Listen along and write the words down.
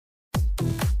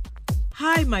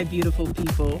Hi, my beautiful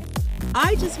people.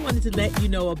 I just wanted to let you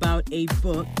know about a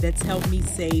book that's helped me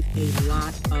save a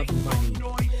lot of money.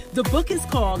 The book is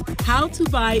called How to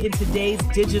Buy in Today's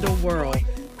Digital World,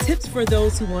 Tips for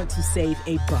Those Who Want to Save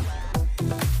a Buck.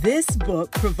 This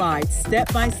book provides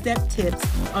step-by-step tips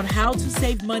on how to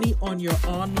save money on your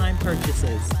online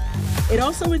purchases. It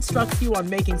also instructs you on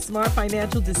making smart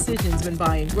financial decisions when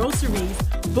buying groceries,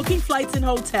 booking flights and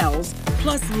hotels,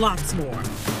 plus lots more.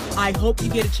 I hope you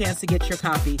get a chance to get your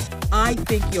copy. I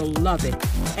think you'll love it,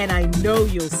 and I know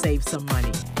you'll save some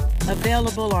money.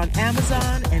 Available on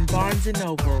Amazon and Barnes &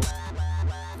 Noble.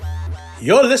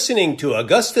 You're listening to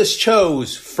Augustus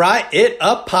Cho's Fry It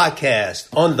Up podcast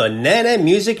on the Nana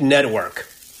Music Network.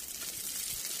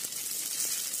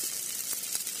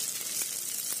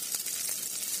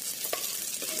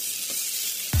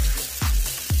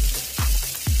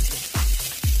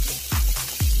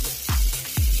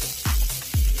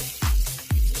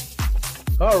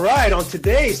 All right, on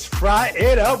today's Fry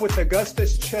It Up with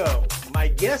Augustus Cho, my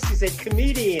guest is a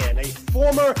comedian, a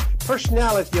former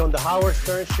personality on the Howard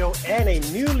Stern Show, and a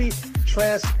newly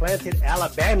transplanted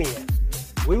Alabamian.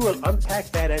 We will unpack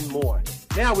that and more.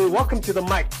 Now we welcome to the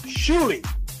mic, Shuli.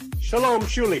 Shalom,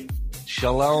 Shuli.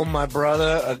 Shalom, my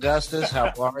brother, Augustus.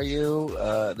 How are you?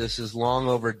 This is long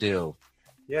overdue.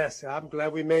 Yes, I'm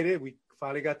glad we made it. We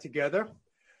finally got together.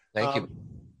 Thank you.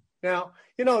 Now,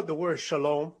 you know the word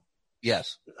shalom.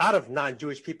 Yes. A lot of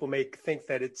non-Jewish people may think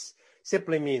that it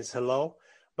simply means hello.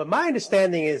 But my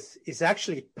understanding is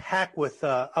actually packed with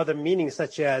other meanings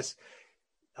such as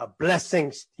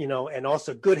blessings, and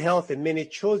also good health and many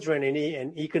children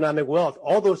and economic wealth.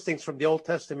 All those things from the Old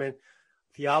Testament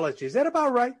theology. Is that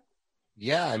about right?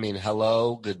 Yeah, I mean,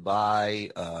 hello,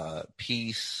 goodbye,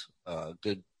 peace,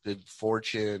 good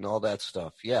fortune, all that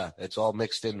stuff. Yeah, it's all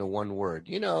mixed into one word.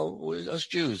 Us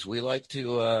Jews, we like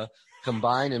to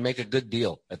combine and make a good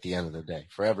deal at the end of the day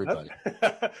for everybody.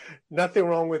 Nothing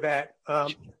wrong with that.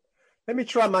 Let me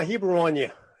try my Hebrew on you.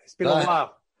 It's been a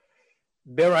while.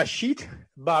 Berashit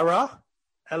bara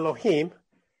Elohim.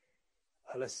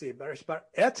 Let's see. Berashit bara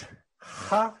et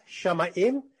ha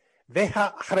shamayim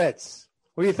veha haaretz.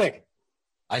 What do you think?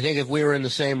 I think if we were in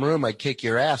the same room, I'd kick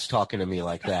your ass talking to me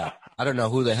like that. I don't know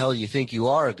who the hell you think you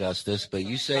are, Augustus, but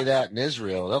you say that in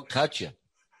Israel, they'll cut you.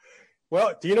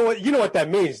 Well, do you know what that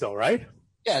means, though, right?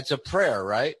 Yeah, it's a prayer,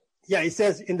 right? Yeah, he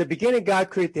says, in the beginning, God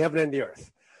created the heaven and the earth.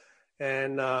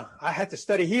 And I had to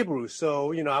study Hebrew,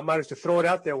 so, I might as well throw it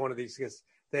out there one of these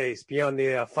days beyond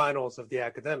the finals of the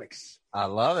academics. I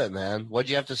love it, man. What'd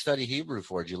you have to study Hebrew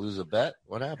for? Did you lose a bet?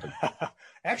 What happened?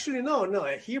 Actually, no.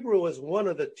 Hebrew was one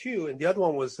of the two, and the other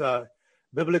one was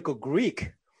Biblical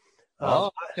Greek.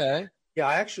 Okay.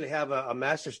 I actually have a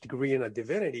master's degree in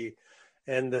divinity.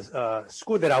 And the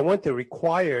school that I went to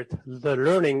required the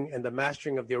learning and the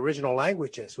mastering of the original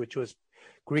languages, which was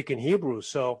Greek and Hebrew.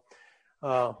 So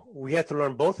we had to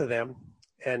learn both of them.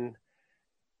 And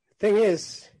the thing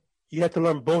is, you had to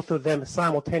learn both of them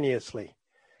simultaneously.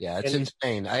 Yeah, it's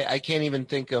insane. I can't even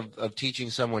think of teaching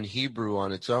someone Hebrew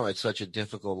on its own. It's such a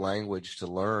difficult language to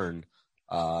learn.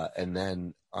 And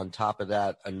then on top of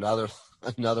that,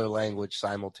 another language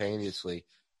simultaneously.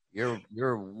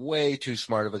 You're way too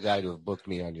smart of a guy to have booked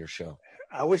me on your show.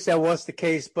 I wish that was the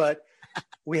case, but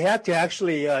we had to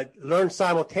actually learn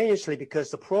simultaneously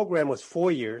because the program was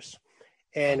 4 years,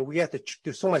 and we had to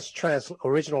do so much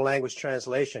original language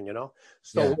translation,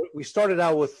 So we started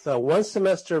out with 1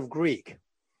 semester of Greek,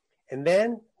 and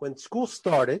then when school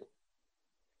started,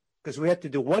 because we had to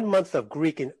do 1 month of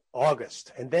Greek in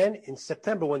August, and then in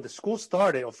September when the school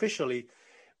started officially,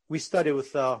 we studied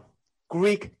with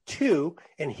Greek 2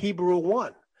 and Hebrew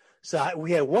 1. So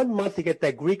we had 1 month to get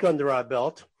that Greek under our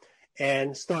belt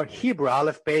and start Hebrew,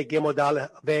 Aleph, Bey, Gimel, Daleth,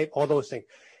 Bey, all those things.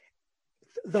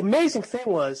 The amazing thing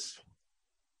was,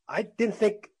 I didn't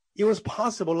think it was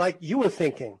possible like you were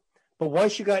thinking. But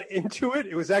once you got into it,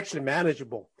 it was actually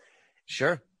manageable.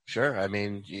 Sure. I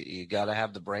mean, you got to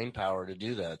have the brain power to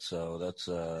do that. So that's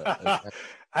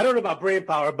I don't know about brain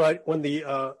power, but when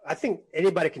I think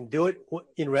anybody can do it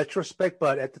in retrospect.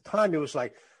 But at the time, it was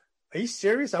like, are you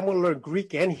serious? I'm going to learn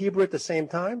Greek and Hebrew at the same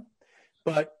time.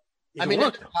 But I mean,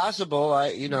 it's possible.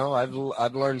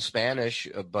 I've learned Spanish,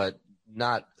 but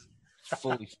not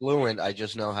fully fluent. I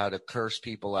just know how to curse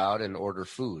people out and order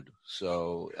food.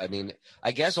 So, I mean,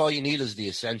 I guess all you need is the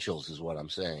essentials, is what I'm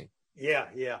saying. Yeah.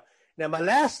 Now, my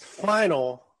last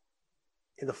final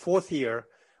in the 4th year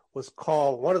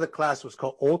one of the classes was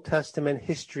called Old Testament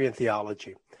History and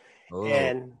Theology. Oh,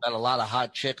 and got a lot of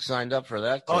hot chicks signed up for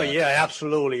that class. Oh, yeah,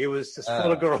 absolutely. It was just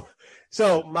full of girls.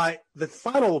 So the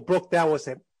final broke down was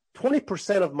that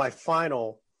 20% of my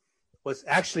final was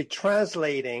actually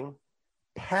translating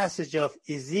passage of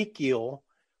Ezekiel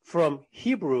from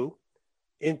Hebrew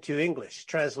into English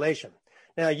translation.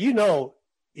 Now,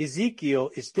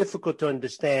 Ezekiel is difficult to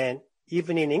understand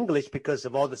even in English because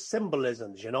of all the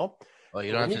symbolisms, Well,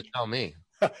 you don't have to tell me.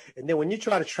 And then when you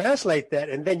try to translate that,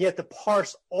 and then you have to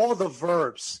parse all the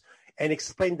verbs and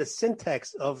explain the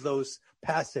syntax of those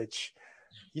passage,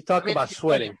 you talk about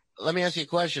sweating. Let me ask you a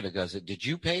question, Augustus. Did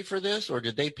you pay for this, or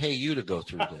did they pay you to go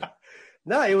through this?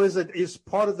 No, it's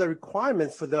part of the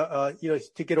requirement for the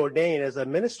to get ordained as a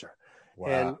minister. Wow.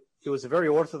 And it was a very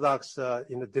orthodox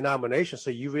denomination,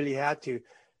 so you really had to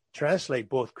translate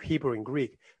both Hebrew and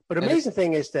Greek. But the amazing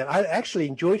thing is that I actually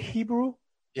enjoyed Hebrew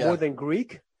more than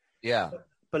Greek. Yeah.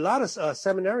 But a lot of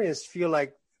seminarians feel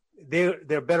like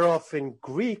they're better off in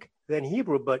Greek than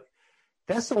Hebrew, but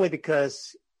that's only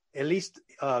because at least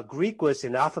Greek was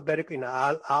in alpha,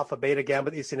 beta,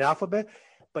 gamma. It's in alphabet,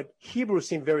 but Hebrew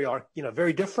seemed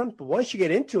very different. But once you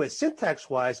get into it,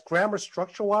 syntax-wise, grammar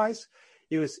structure-wise,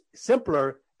 it was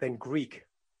simpler than Greek.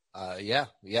 Yeah.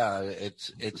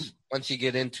 It's once you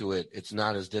get into it, it's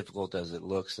not as difficult as it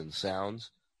looks and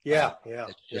sounds. Yeah.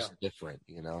 It's just different,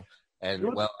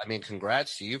 And well, I mean,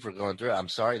 congrats to you for going through it. I'm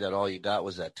sorry that all you got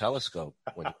was that telescope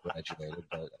when you graduated,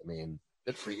 but I mean,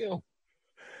 good for you.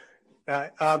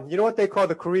 You know what they call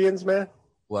the Koreans, man?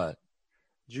 What?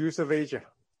 Jews of Asia.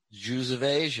 Jews of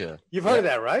Asia. You've heard of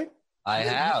that, right? I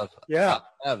have. Yeah.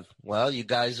 I have. Well, you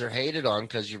guys are hated on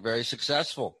because you're very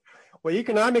successful. Well,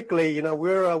 economically,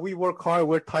 we work hard,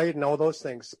 we're tight, and all those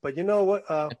things. But you know what?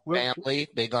 Family,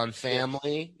 big on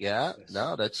family. Yes.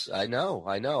 Yeah. No,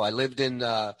 I know. I lived in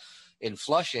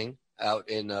Flushing, out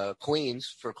in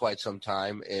Queens for quite some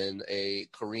time in a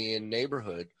Korean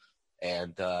neighborhood,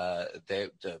 and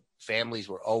the families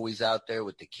were always out there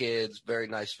with the kids. Very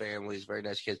nice families, very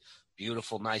nice kids,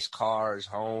 beautiful, nice cars,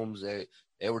 homes.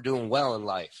 They were doing well in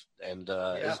life, and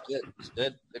it was good. It was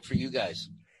good for you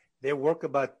guys. They work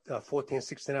about 14,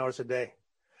 16 hours a day.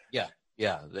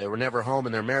 Yeah. They were never home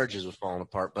and their marriages were falling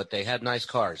apart, but they had nice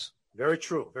cars. Very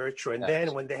true. And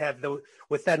then when they have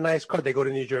with that nice car, they go to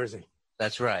New Jersey.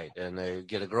 That's right. And they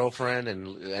get a girlfriend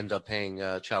and end up paying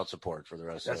child support for the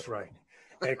rest of it. That's right.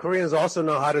 And Koreans also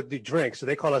know how to do drink. So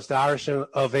they call us the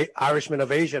Irishmen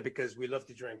of Asia because we love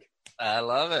to drink. I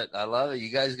love it. You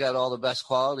guys got all the best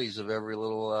qualities of every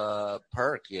little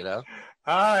perk,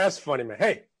 That's funny, man.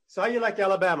 Hey. So how you like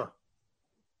Alabama?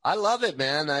 I love it,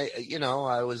 man.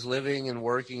 I was living and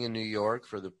working in New York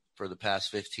for the past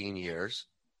 15 years,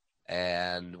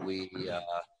 and we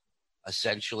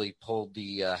essentially pulled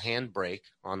the handbrake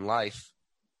on life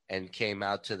and came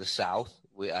out to the South.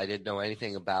 I didn't know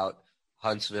anything about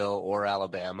Huntsville or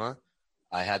Alabama.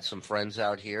 I had some friends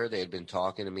out here. They had been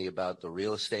talking to me about the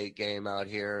real estate game out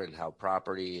here and how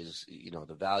property is,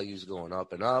 the value's going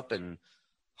up, and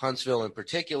Huntsville in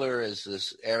particular is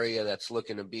this area that's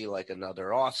looking to be like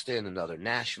another Austin, another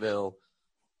Nashville.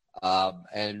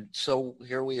 And so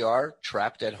here we are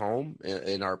trapped at home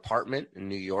in our apartment in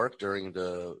New York during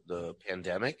the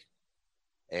pandemic.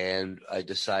 And I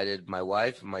decided, my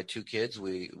wife and my two kids,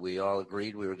 we all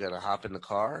agreed we were going to hop in the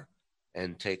car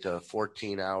and take a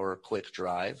 14-hour quick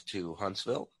drive to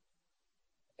Huntsville.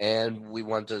 And we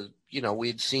wanted to,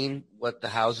 we'd seen what the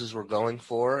houses were going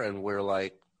for, and we're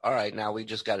like, all right, now we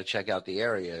just got to check out the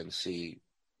area and see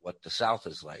what the South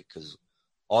is like, because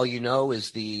all you know is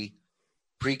the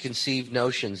preconceived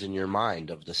notions in your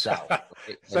mind of the South.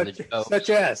 Right?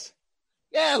 Such as?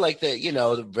 Yeah, like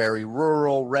the very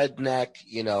rural, redneck,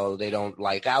 they don't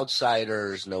like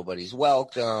outsiders. Nobody's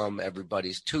welcome.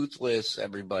 Everybody's toothless.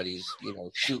 Everybody's,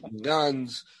 shooting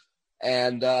guns.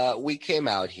 And we came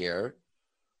out here.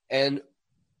 And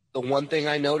the one thing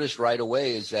I noticed right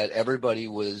away is that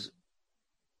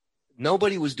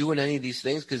nobody was doing any of these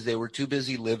things because they were too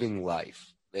busy living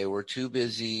life. They were too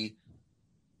busy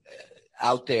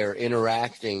out there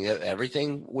interacting.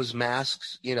 Everything was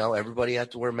masks. Everybody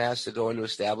had to wear masks to go into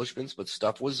establishments, but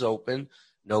stuff was open.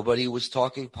 Nobody was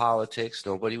talking politics.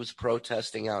 Nobody was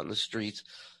protesting out in the streets.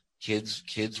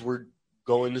 Kids were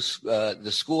going to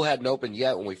the school hadn't opened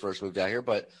yet when we first moved out here,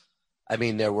 but I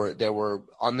mean, there were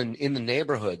in the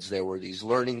neighborhoods, there were these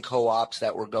learning co-ops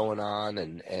that were going on,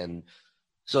 and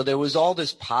so there was all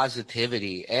this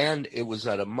positivity, and it was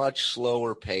at a much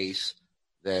slower pace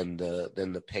than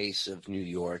the pace of New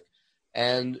York.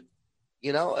 And,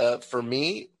 for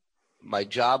me, my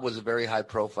job was a very high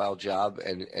profile job,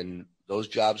 and those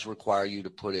jobs require you to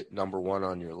put it number one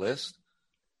on your list.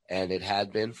 And it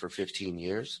had been for 15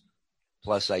 years.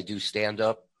 Plus I do stand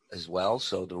up as well.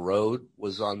 So the road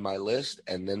was on my list.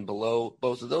 And then below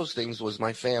both of those things was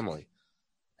my family.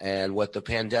 And what the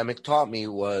pandemic taught me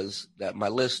was that my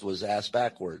list was ass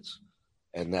backwards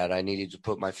and that I needed to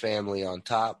put my family on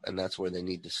top, and that's where they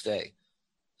need to stay.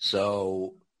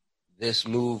 So this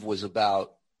move was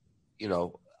about,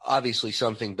 obviously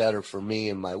something better for me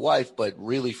and my wife, but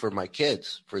really for my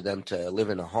kids, for them to live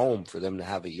in a home, for them to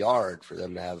have a yard, for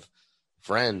them to have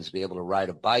friends, be able to ride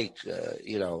a bike,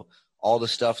 all the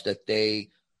stuff that they,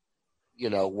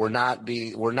 we're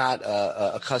not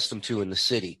accustomed to in the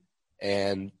city.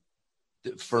 And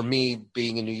for me,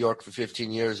 being in New York for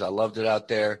 15 years, I loved it out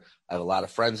there. I have a lot of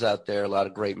friends out there, a lot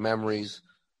of great memories,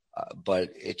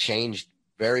 but it changed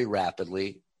very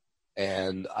rapidly.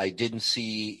 And I didn't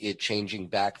see it changing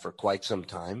back for quite some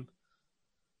time.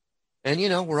 And,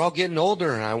 we're all getting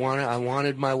older, and I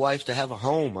wanted my wife to have a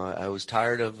home. I was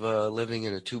tired of living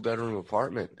in a 2-bedroom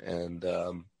apartment.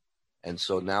 And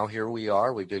so now here we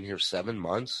are. We've been here 7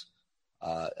 months.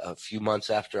 A few months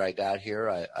after I got here,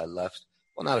 I left.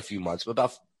 Well, not a few months, but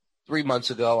about 3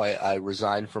 months ago, I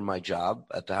resigned from my job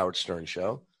at the Howard Stern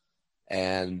Show.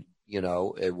 And,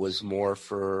 it was more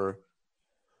for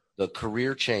the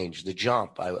career change, the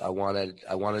jump. I wanted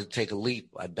to take a leap.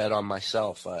 I bet on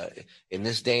myself. In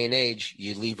this day and age,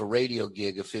 you leave a radio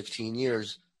gig of 15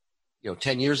 years.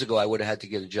 10 years ago, I would have had to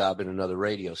get a job in another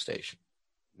radio station.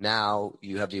 Now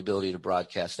you have the ability to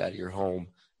broadcast out of your home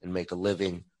and make a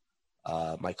living.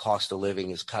 My cost of living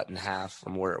is cut in half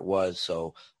from where it was.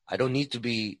 So I don't need to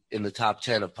be in the top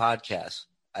 10 of podcasts.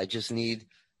 I just need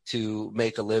to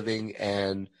make a living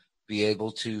and be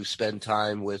able to spend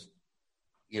time with,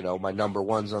 my number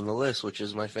ones on the list, which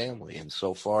is my family. And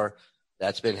so far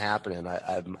that's been happening.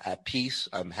 I'm at peace.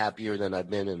 I'm happier than I've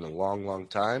been in a long, long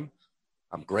time.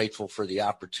 I'm grateful for the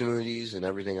opportunities and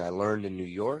everything I learned in New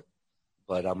York,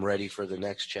 but I'm ready for the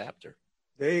next chapter.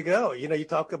 There you go. You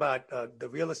talk about the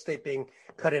real estate being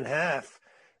cut in half,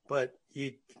 but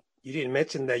you didn't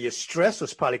mention that your stress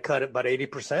was probably cut about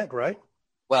 80%, right?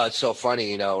 Well, it's so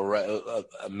funny,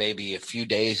 maybe a few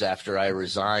days after I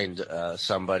resigned,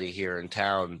 somebody here in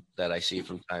town that I see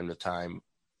from time to time,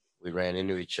 we ran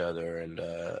into each other, and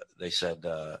they said,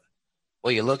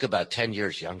 well, you look about 10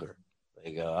 years younger.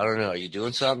 They go, I don't know, are you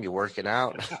doing something? You working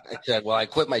out? I said, well, I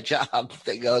quit my job.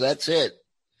 They go, that's it.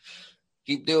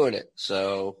 Keep doing it.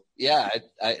 So, yeah,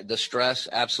 the stress,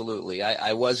 absolutely.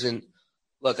 I wasn't.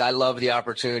 Look, I love the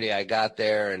opportunity I got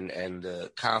there and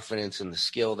the confidence and the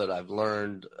skill that I've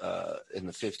learned in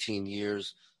the 15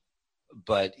 years.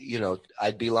 But,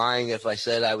 I'd be lying if I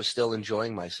said I was still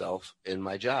enjoying myself in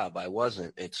my job. I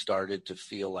wasn't. It started to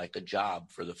feel like a job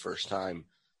for the first time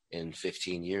in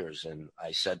 15 years. And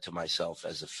I said to myself,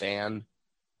 as a fan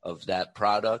of that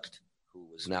product who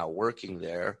was now working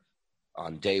there,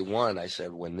 on day one, I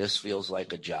said, when this feels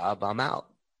like a job, I'm out.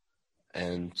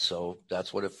 And so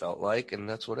that's what it felt like, and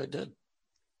that's what I did.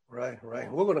 Right.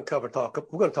 We're going to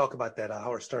talk about that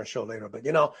Howard Stern Show later. But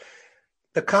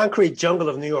the concrete jungle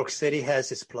of New York City has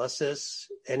its pluses,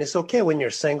 and it's okay when you're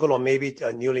single or maybe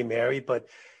newly married. But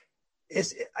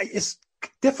it's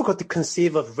difficult to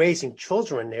conceive of raising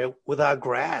children there without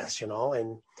grass,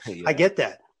 and yeah. I get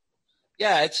that.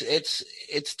 Yeah,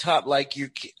 it's tough. Like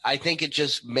I think it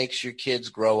just makes your kids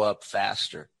grow up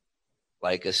faster.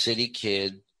 Like a city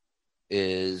kid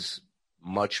is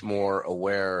much more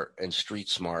aware and street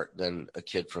smart than a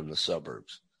kid from the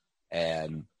suburbs.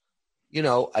 And,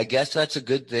 I guess that's a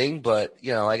good thing, but,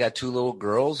 I got 2 little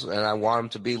girls and I want them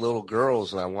to be little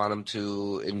girls and I want them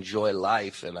to enjoy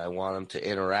life and I want them to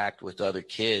interact with other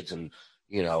kids. And,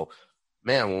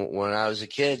 man, when I was a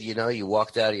kid, you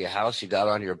walked out of your house, you got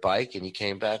on your bike and you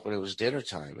came back when it was dinner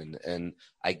time. And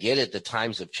I get it. The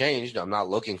times have changed. I'm not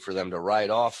looking for them to ride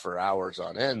off for hours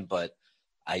on end, but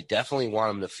I definitely want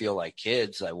them to feel like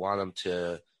kids. I want them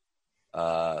to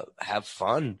have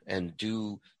fun and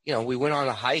do, we went on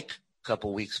a hike a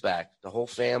couple weeks back, the whole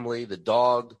family, the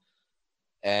dog.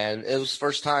 And it was the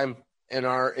first time in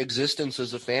our existence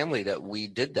as a family that we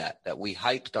did that we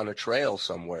hiked on a trail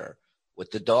somewhere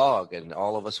with the dog and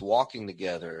all of us walking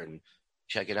together and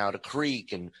checking out a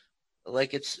creek. And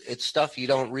like, it's stuff you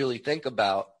don't really think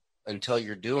about until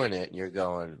you're doing it and you're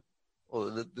going,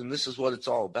 well, then this is what it's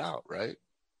all about, right?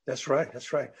 That's right.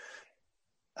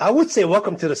 I would say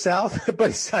welcome to the South, but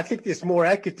I think it's more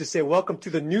accurate to say welcome to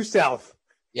the New South.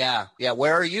 Yeah.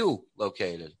 Where are you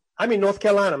located? I'm in North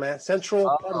Carolina, man. Central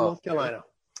part of North Carolina.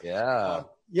 Yeah.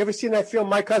 You ever seen that film,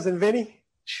 My Cousin Vinny?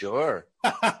 Sure.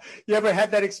 You ever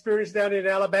had that experience down in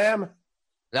Alabama?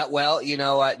 Not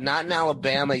not in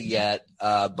Alabama yet,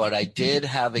 but I did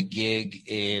have a gig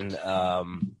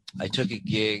I took a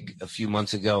gig a few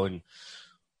months ago in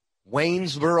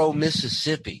Waynesboro,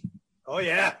 Mississippi. Oh,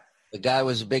 yeah. The guy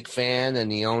was a big fan,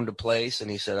 and he owned a place,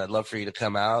 and he said, I'd love for you to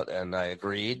come out. And I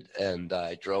agreed, and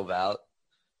I drove out.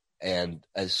 And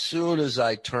as soon as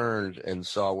I turned and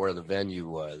saw where the venue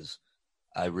was,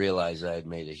 I realized I had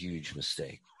made a huge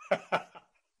mistake.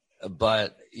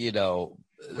 But,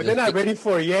 Were they not ready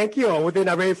for a Yankee, or were they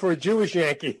not ready for a Jewish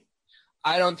Yankee?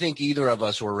 I don't think either of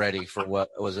us were ready for what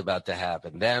was about to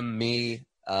happen. Them, me.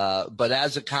 But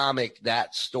as a comic,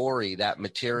 that story, that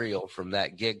material from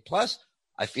that gig, plus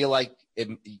I feel like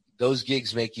those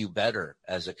gigs make you better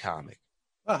as a comic.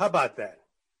 How about that?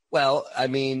 Well, I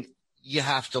mean, you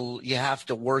have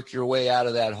to work your way out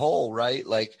of that hole, right?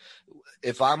 Like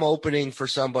if I'm opening for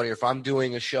somebody, or if I'm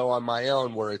doing a show on my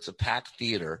own where it's a packed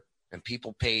theater and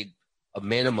people paid a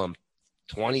minimum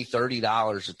 $20,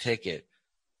 $30 a ticket,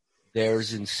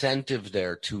 there's incentive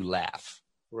there to laugh.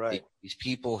 Right. These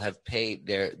people have paid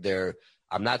their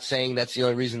I'm not saying that's the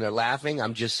only reason they're laughing.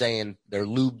 I'm just saying they're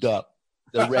lubed up.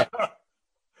 They're ready.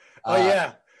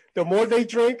 Yeah. The more they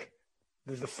drink,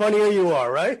 the funnier you are,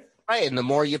 right? Right. And the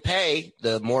more you pay,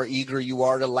 the more eager you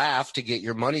are to laugh to get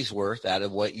your money's worth out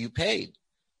of what you paid.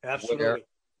 Absolutely.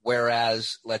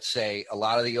 Whereas, let's say a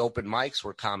lot of the open mics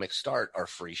where comics start are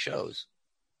free shows.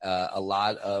 A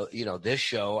lot of, this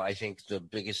show, I think the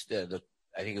biggest, I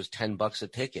think it was $10 a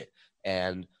ticket.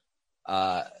 And,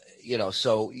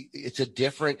 so it's a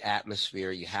different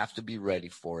atmosphere. You have to be ready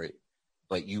for it,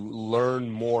 but you learn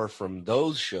more from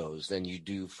those shows than you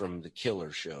do from the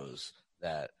killer shows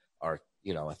that are,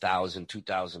 1,000,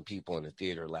 2,000 people in a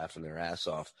theater laughing their ass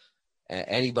off.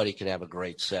 Anybody can have a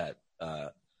great set.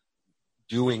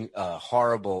 Doing a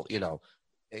horrible,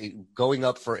 going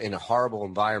up in a horrible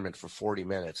environment for 40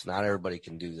 minutes. Not everybody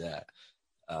can do that.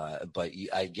 But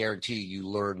I guarantee you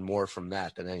learn more from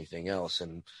that than anything else.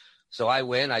 And so I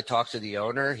went, I talked to the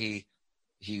owner. He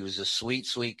was a sweet,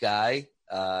 sweet guy.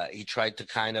 He tried to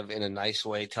kind of in a nice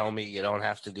way tell me, you don't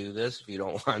have to do this if you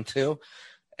don't want to.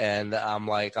 And I'm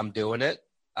like, I'm doing it.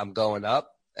 I'm going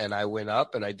up. And I went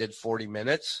up and I did 40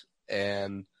 minutes.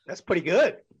 And that's pretty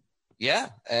good. Yeah.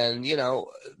 And,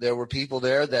 there were people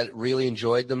there that really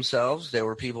enjoyed themselves. There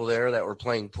were people there that were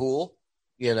playing pool.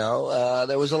 There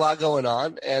was a lot going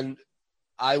on. And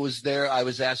I was there. I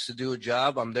was asked to do a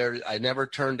job. I'm there. I never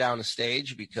turned down a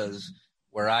stage because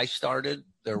where I started,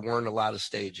 there weren't a lot of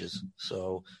stages.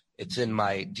 So it's in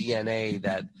my DNA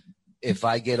that if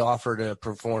I get offered a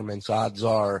performance, odds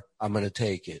are I'm going to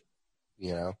take it,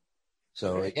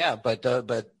 So, yeah, but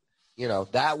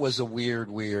that was a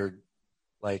weird,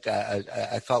 like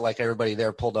I felt like everybody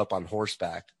there pulled up on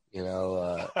horseback,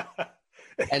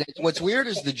 And what's weird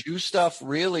is the Jew stuff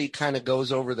really kind of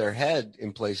goes over their head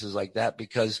in places like that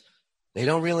because they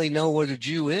don't really know what a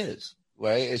Jew is,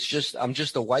 right? It's just I'm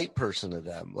just a white person to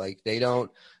them. Like they don't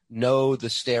know the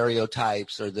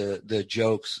stereotypes or the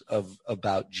jokes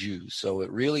about Jews. So it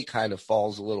really kind of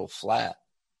falls a little flat.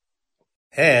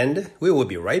 And we will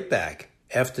be right back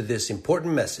after this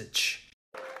important message.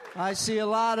 I see a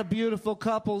lot of beautiful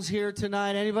couples here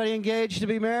tonight. Anybody engaged to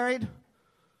be married?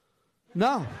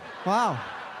 No. Wow.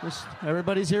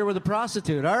 Everybody's here with a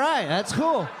prostitute. All right, that's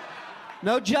cool.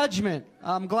 No judgment.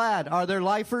 I'm glad. Are there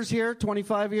lifers here?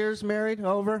 25 years married?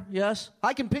 Over? Yes?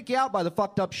 I can pick you out by the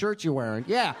fucked up shirts you're wearing.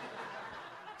 Yeah.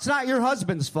 It's not your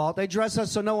husband's fault. They dress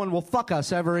us so no one will fuck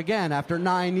us ever again after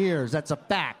 9 years. That's a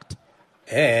fact.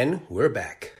 And we're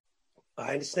back.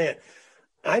 I understand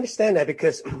that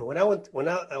because when I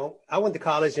went to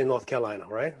college in North Carolina,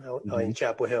 right? In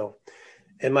Chapel Hill.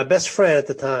 And my best friend at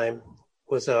the time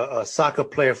was a soccer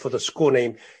player for the school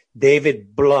named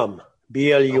David Blum,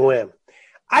 B-L-U-M.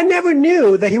 I never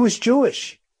knew that he was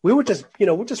Jewish. We were just,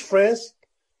 we're just friends,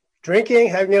 drinking,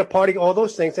 having a party, all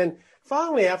those things. And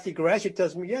finally, after he graduated, he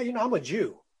tells me, yeah, I'm a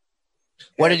Jew.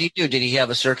 What did he do? Did he have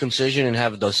a circumcision and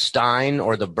have the Stein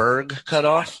or the Berg cut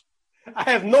off?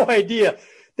 I have no idea.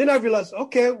 Then I realized,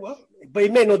 okay, well, but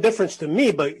it made no difference to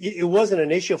me, but it wasn't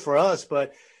an issue for us.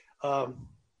 But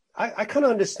I kind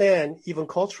of understand even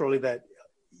culturally that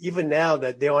even now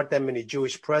that there aren't that many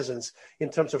Jewish presence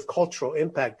in terms of cultural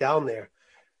impact down there.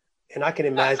 And I can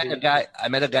imagine. I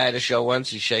met a guy at a show once.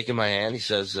 He's shaking my hand. He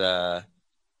says,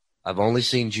 I've only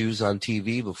seen Jews on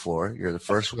TV before. You're the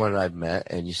first one I've met,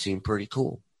 and you seem pretty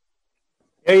cool.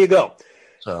 There you go.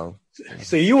 So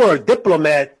you were a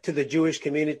diplomat to the Jewish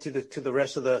community, to the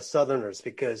rest of the Southerners,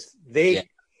 because they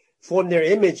formed their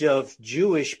image of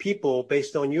Jewish people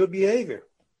based on your behavior.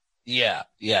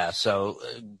 Yeah. So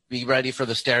be ready for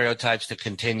the stereotypes to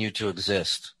continue to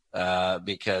exist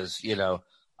because,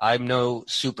 I'm no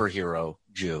superhero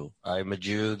Jew. I'm a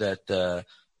Jew that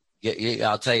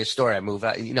I'll tell you a story. I move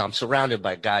out, I'm surrounded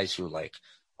by guys who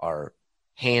are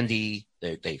handy,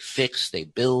 They fix, they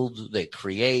build, they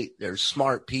create. They're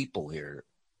smart people here.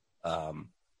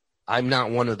 I'm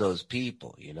not one of those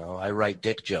people, you know. I write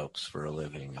dick jokes for a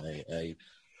living. I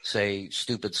say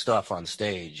stupid stuff on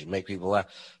stage and make people laugh.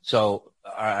 So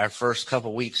our first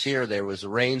couple weeks here, there was a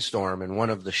rainstorm, and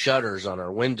one of the shutters on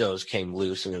our windows came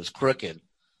loose, and it was crooked.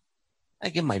 I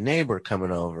get my neighbor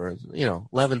coming over,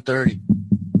 11:30.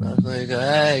 I was like,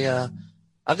 hey,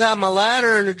 I got my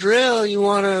ladder and a drill. You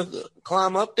want to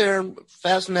climb up there and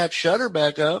fasten that shutter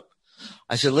back up?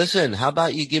 I said, listen, how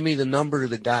about you give me the number of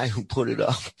the guy who put it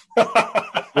up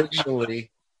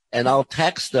originally, and I'll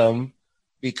text them,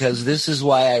 because this is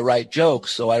why I write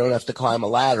jokes, so I don't have to climb a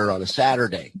ladder on a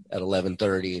Saturday at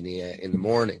 11:30 in the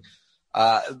morning.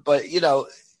 But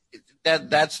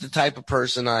that's the type of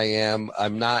person I am.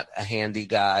 I'm not a handy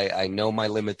guy. I know my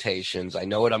limitations. I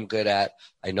know what I'm good at.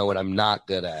 I know what I'm not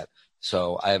good at.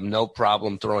 So I have no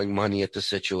problem throwing money at the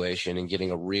situation and getting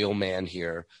a real man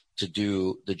here to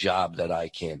do the job that I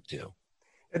can't do.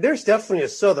 There's definitely a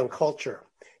Southern culture.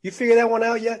 You figure that one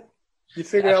out yet? You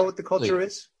figure out what the culture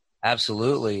is?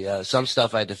 Absolutely. Some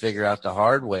stuff I had to figure out the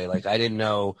hard way. Like, I didn't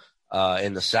know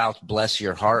in the South, bless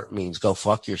your heart means go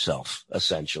fuck yourself,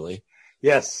 essentially.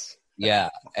 Yes. Yeah.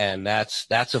 And that's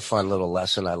a fun little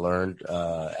lesson I learned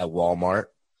at Walmart.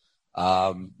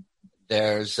 I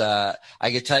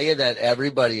can tell you that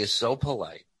everybody is so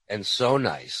polite and so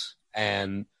nice.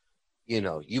 And,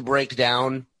 you break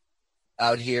down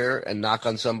out here and knock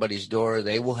on somebody's door,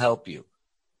 they will help you.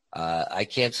 I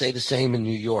can't say the same in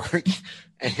New York.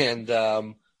 And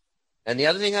the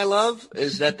other thing I love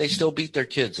is that they still beat their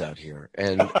kids out here.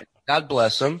 And God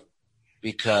bless them,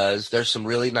 because there's some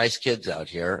really nice kids out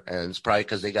here. And it's probably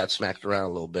because they got smacked around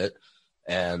a little bit.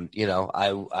 And,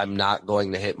 I'm not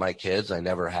going to hit my kids. I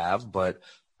never have. But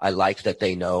I like that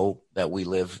they know that we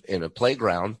live in a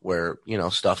playground where,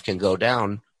 stuff can go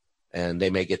down and they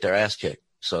may get their ass kicked.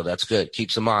 So that's good.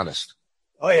 Keeps them honest.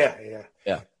 Oh, yeah. Yeah.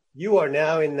 Yeah. You are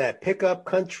now in that pickup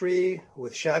country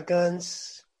with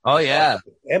shotguns. Oh, yeah.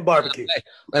 And barbecue.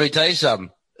 Let me tell you something.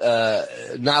 Not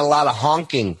a lot of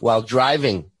honking while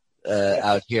driving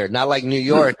out here. Not like New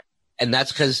York. And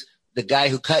that's because the guy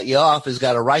who cut you off has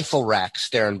got a rifle rack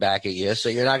staring back at you. So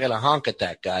you're not going to honk at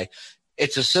that guy.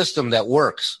 It's a system that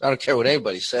works. I don't care what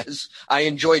anybody says. I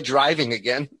enjoy driving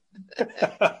again.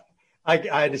 I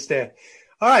understand.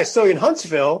 All right. So in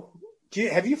Huntsville,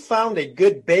 have you found a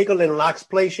good bagel and lox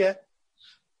place yet?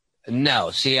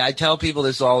 No. See, I tell people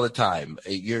this all the time.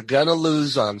 You're going to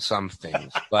lose on some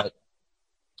things, but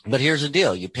here's the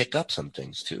deal. You pick up some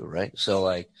things too, right? So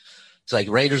it's like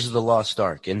Raiders of the Lost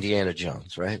Ark, Indiana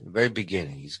Jones, right? At the very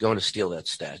beginning, he's going to steal that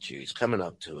statue. He's coming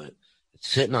up to it. It's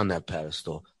sitting on that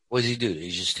pedestal. What does he do? Does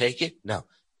he just take it? No.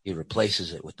 He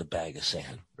replaces it with the bag of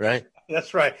sand, right?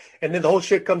 That's right. And then the whole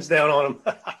shit comes down on him.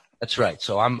 That's right.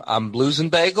 So I'm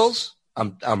losing bagels.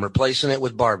 I'm replacing it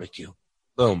with barbecue.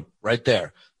 Boom, right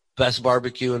there. Best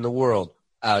barbecue in the world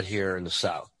out here in the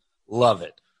South. Love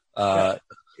it.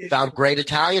 Found great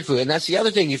Italian food. And that's the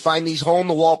other thing. You find these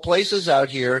hole-in-the-wall places out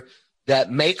here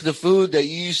that make the food that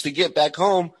you used to get back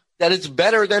home, that it's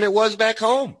better than it was back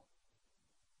home.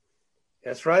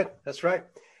 That's right. That's right.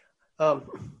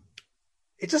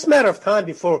 It's just a matter of time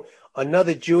before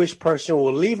another Jewish person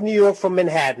will leave New York from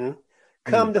Manhattan,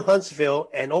 come to Huntsville,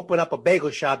 and open up a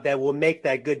bagel shop that will make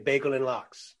that good bagel and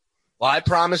lox. Well, I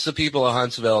promise the people of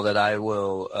Huntsville that I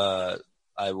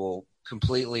will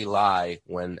completely lie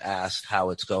when asked how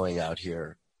it's going out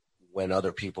here when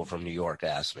other people from New York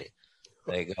ask me.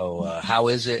 They go, how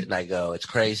is it? And I go, it's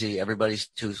crazy. Everybody's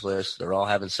toothless. They're all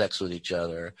having sex with each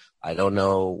other. I don't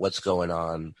know what's going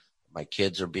on. My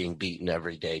kids are being beaten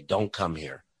every day. Don't come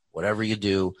here. Whatever you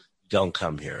do, don't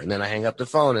come here. And then I hang up the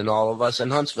phone, and all of us in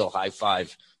Huntsville high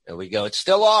five. And we go, it's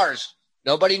still ours.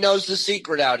 Nobody knows the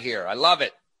secret out here. I love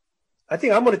it. I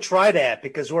think I'm going to try that,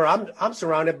 because I'm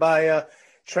surrounded by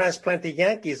transplanted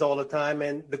Yankees all the time,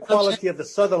 and the quality of the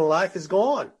Southern life is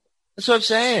gone. That's what I'm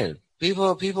saying.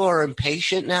 People are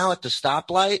impatient now at the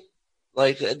stoplight.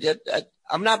 Like,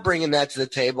 I'm not bringing that to the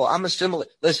table. I'm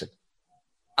assimilating. Listen,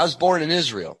 I was born in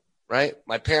Israel, right?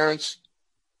 My parents,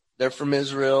 they're from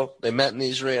Israel. They met in the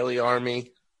Israeli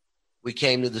army. We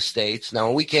came to the States. Now,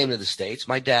 when we came to the States,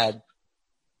 my dad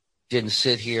didn't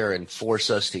sit here and force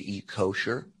us to eat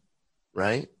kosher,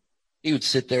 right? He would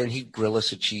sit there and he'd grill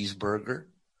us a cheeseburger,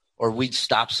 or we'd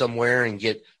stop somewhere and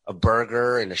get a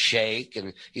burger and a shake,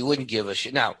 and he wouldn't give us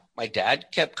shit. Now, my dad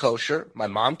kept kosher. My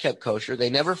mom kept kosher. They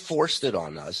never forced it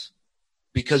on us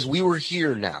because we were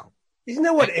here now. Isn't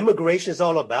that what immigration is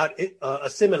all about?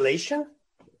 Assimilation?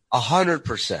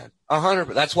 100%.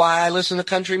 100%. That's why I listen to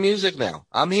country music now.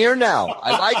 I'm here now.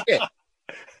 I like it.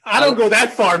 I don't go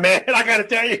that far, man. I got to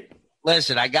tell you.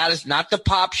 Listen, I got it. Not the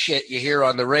pop shit you hear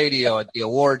on the radio at the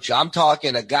award show. I'm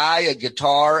talking a guy, a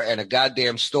guitar, and a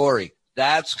goddamn story.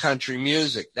 That's country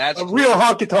music. That's a real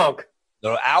honky tonk.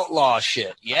 The outlaw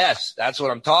shit. Yes, that's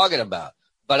what I'm talking about.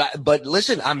 But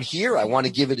listen, I'm here. I want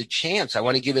to give it a chance. I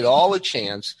want to give it all a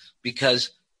chance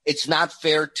because it's not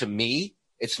fair to me.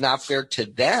 It's not fair to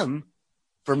them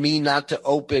for me not to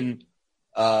open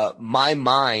my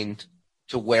mind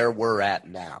to where we're at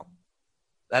now.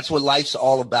 That's what life's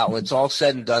all about. When it's all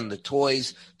said and done, the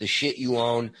toys, the shit you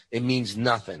own, it means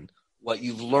nothing. What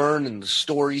you've learned and the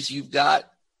stories you've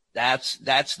got, that's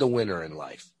the winner in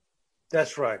life.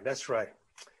 That's right. That's right.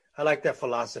 I like that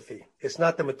philosophy. It's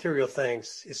not the material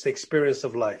things. It's the experience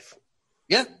of life.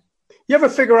 Yeah. You ever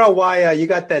figure out why you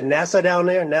got that NASA down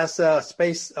there, NASA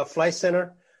Space Flight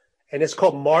Center, and it's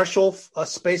called Marshall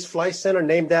Space Flight Center,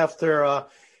 named after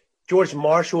George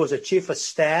Marshall, was a chief of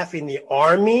staff in the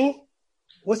Army?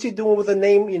 What's he doing with the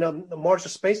name, the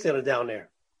Marshall Space Center down there?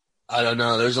 I don't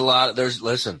know. There's a lot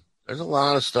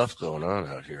of stuff going on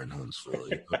out here in Huntsville.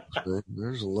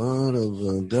 There's a lot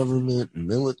of government and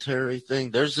military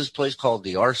thing. There's this place called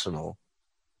the Arsenal.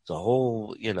 It's a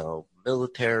whole,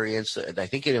 military. I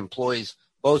think it employs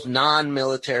both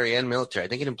non-military and military. I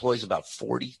think it employs about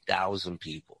 40,000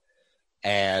 people.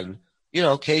 And,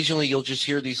 occasionally you'll just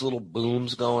hear these little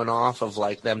booms going off of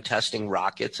like them testing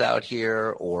rockets out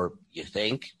here, or you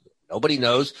think nobody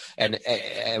knows. And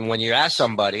when you ask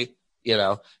somebody,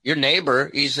 your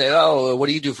neighbor, you say, "Oh, what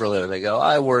do you do for a living?" They go,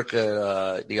 "I work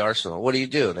at the Arsenal." "What do you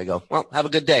do?" And they go, "Well, have a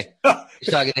good day."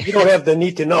 You don't have the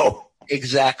need to know.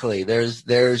 Exactly.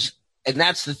 And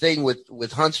that's the thing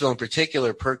with Huntsville in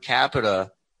particular, per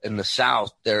capita in the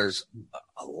South, there's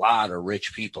a lot of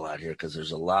rich people out here because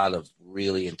there's a lot of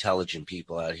really intelligent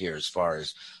people out here as far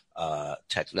as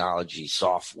technology,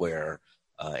 software,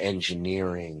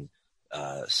 engineering,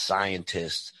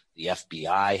 scientists. The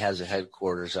FBI has a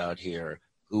headquarters out here.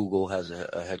 Google has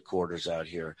a headquarters out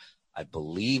here. I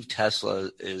believe Tesla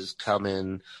is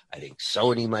coming. I think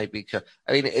Sony might be coming.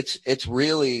 I mean, it's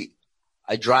really,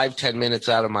 I drive 10 minutes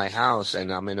out of my house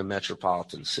and I'm in a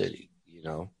metropolitan city,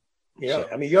 Yeah, So,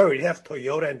 I mean, you already have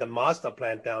Toyota and the Mazda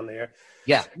plant down there.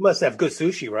 Yeah. You must have good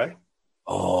sushi, right?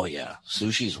 Oh, yeah.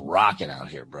 Sushi's rocking out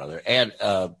here, brother. And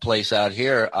a place out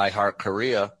here, I Heart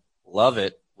Korea. Love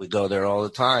it. We go there all the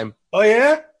time. Oh,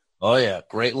 yeah? Oh, yeah.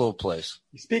 Great little place.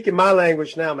 You're speaking my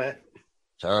language now, man.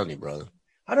 Telling you, brother.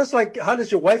 How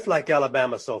does your wife like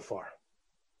Alabama so far?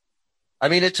 I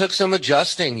mean, it took some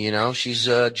adjusting, She's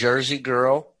a Jersey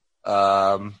girl.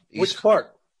 Which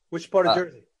part? Which part of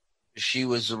Jersey? She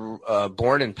was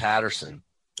born in Patterson.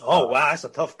 Oh, wow. That's a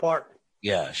tough part.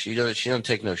 Yeah, she doesn't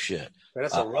take no shit.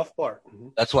 That's a rough part. Mm-hmm.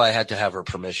 That's why I had to have her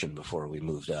permission before we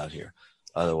moved out here.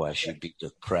 Otherwise, she'd beat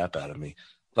the crap out of me.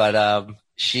 But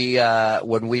she,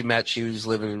 when we met, she was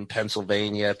living in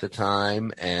Pennsylvania at the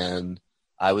time, and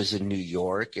I was in New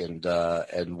York, and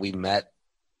we met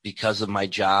because of my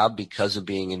job, because of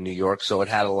being in New York. So it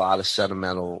had a lot of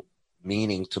sentimental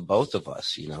meaning to both of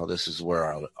us. This is where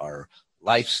our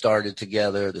life started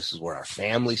together. This is where our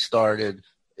family started,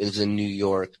 is in New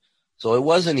York. So it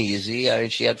wasn't easy. I mean,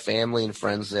 she had family and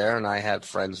friends there, and I had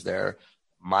friends there.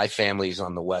 My family's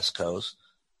on the West Coast.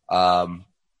 But,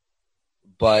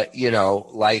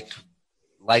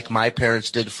 like my parents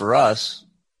did for us,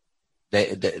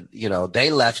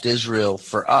 they left Israel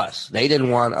for us. They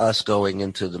didn't want us going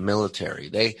into the military.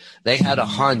 They had a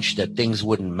hunch that things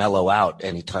wouldn't mellow out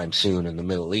anytime soon in the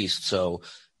Middle East. So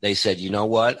they said, you know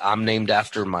what? I'm named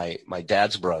after my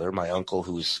dad's brother, my uncle,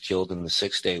 who was killed in the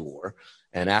 6-Day War.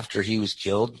 And after he was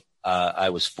killed, I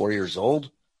was 4 years old.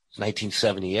 It was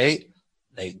 1978.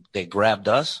 They grabbed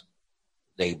us.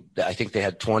 I think they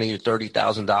had $20,000 or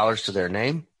 $30,000 to their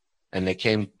name, and they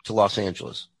came to Los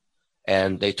Angeles.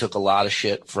 And they took a lot of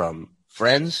shit from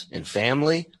friends and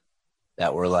family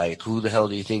that were like, "Who the hell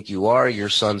do you think you are? Your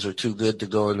sons are too good to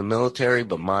go in the military,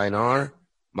 but mine are."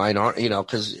 Mine aren't,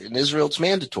 because in Israel it's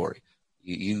mandatory.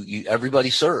 You everybody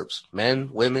serves,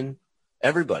 men, women,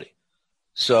 everybody.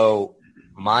 So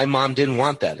my mom didn't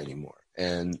want that anymore,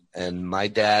 and my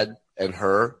dad and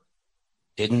her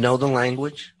didn't know the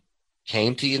language,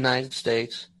 came to the United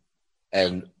States,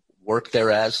 and worked their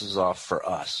asses off for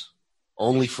us,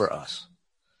 only for us.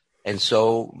 And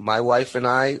so my wife and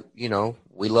I,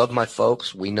 we love my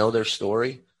folks. We know their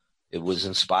story. It was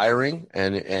inspiring,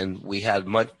 and we had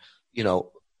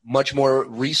much more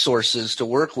resources to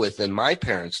work with than my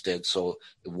parents did. So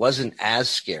it wasn't as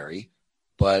scary,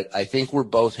 but I think we're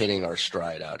both hitting our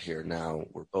stride out here now.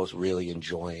 We're both really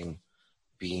enjoying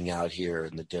being out here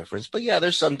and the difference. But yeah,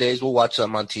 there's some days we'll watch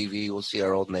something on TV. We'll see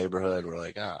our old neighborhood. We're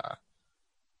like,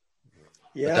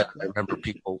 Yeah. But then I remember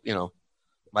people,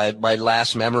 my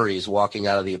last memory is walking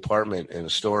out of the apartment in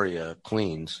Astoria,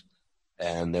 Queens,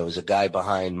 and there was a guy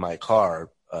behind my car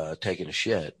taking a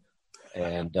shit,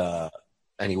 and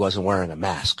he wasn't wearing a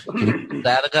mask. Can you believe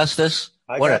that, Augustus?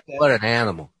 What an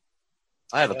animal.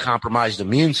 I have a compromised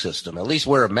immune system. At least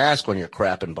wear a mask when you're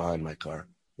crapping behind my car.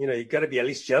 You got to be at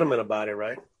least gentleman about it,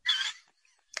 right?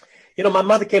 My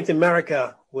mother came to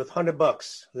America with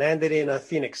 $100, landed in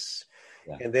Phoenix,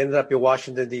 and they ended up in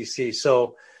Washington, D.C.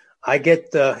 So I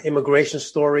get the immigration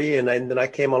story, and then I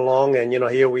came along, and,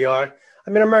 here we are. I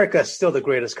mean, America is still the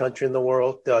greatest country in the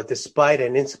world, despite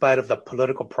and in spite of the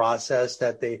political process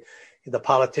that the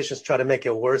politicians try to make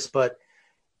it worse. But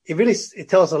it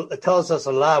tells us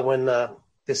a lot when,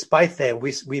 despite that,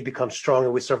 we become strong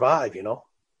and we survive,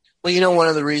 Well, one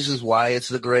of the reasons why it's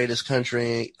the greatest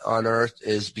country on earth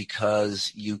is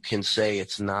because you can say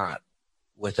it's not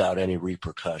without any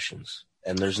repercussions.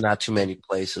 And there's not too many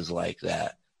places like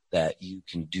that you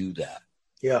can do that.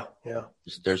 Yeah.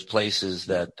 There's places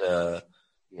that,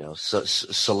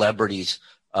 celebrities,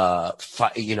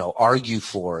 argue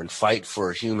for and fight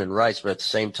for human rights. But at the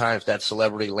same time, if that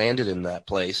celebrity landed in that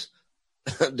place,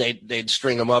 they'd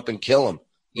string them up and kill them,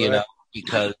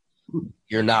 because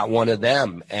you're not one of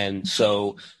them. And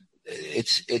so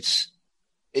it's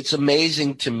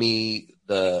amazing to me,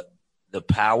 the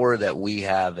power that we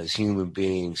have as human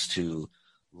beings to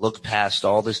look past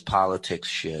all this politics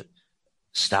shit,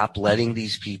 stop letting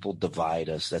these people divide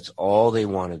us. That's all they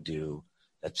want to do.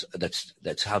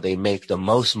 That's how they make the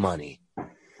most money,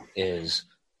 is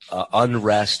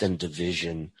unrest and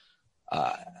division.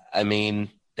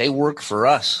 They work for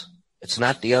us. It's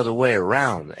not the other way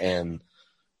around. And,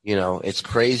 it's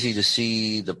crazy to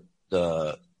see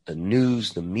the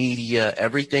news, the media,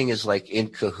 everything is like in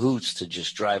cahoots to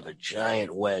just drive a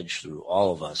giant wedge through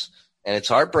all of us. And it's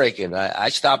heartbreaking. I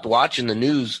stopped watching the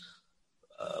news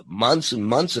months and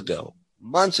months ago.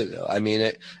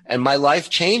 And my life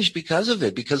changed because of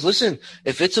it. Because listen,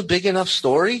 if it's a big enough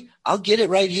story, I'll get it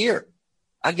right here.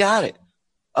 I got it.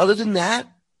 Other than that,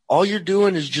 all you're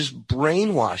doing is just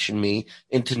brainwashing me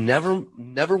into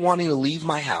never wanting to leave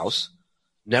my house,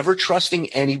 never trusting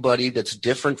anybody that's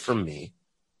different from me.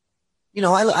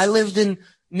 I lived in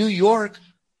New York,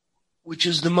 which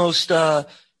is the most,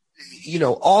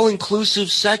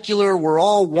 all-inclusive, secular. We're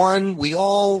all one. We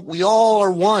all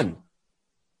are one.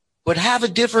 But have a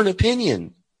different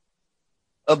opinion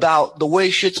about the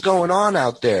way shit's going on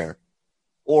out there,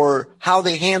 or how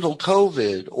they handle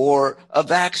COVID, or a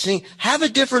vaccine. Have a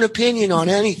different opinion on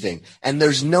anything. And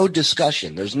there's no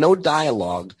discussion. There's no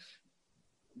dialogue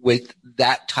with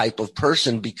that type of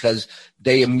person, because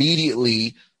they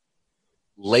immediately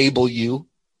label you,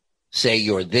 say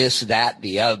you're this, that,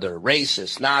 the other,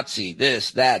 racist, Nazi,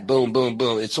 this, that, boom, boom,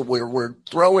 boom. We're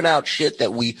throwing out shit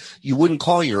that you wouldn't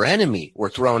call your enemy. We're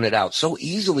throwing it out so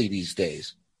easily these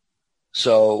days.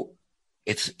 So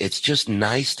it's just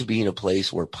nice to be in a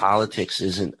place where politics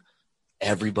isn't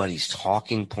everybody's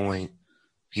talking point.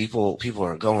 People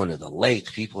are going to the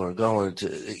lake. People are going to,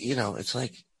 it's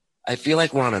like, I feel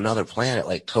like we're on another planet.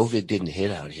 Like COVID didn't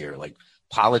hit out here. Like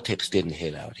politics didn't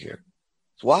hit out here.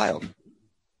 It's wild.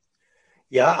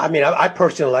 Yeah, I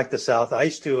personally like the South. I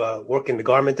used to work in the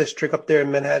garment district up there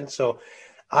in Manhattan, so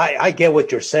I get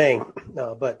what you're saying,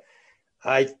 but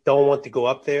I don't want to go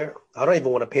up there. I don't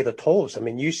even want to pay the tolls.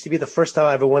 It used to be the first time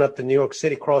I ever went up to New York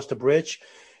City, crossed the bridge,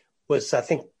 was I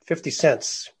think 50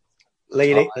 cents,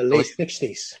 late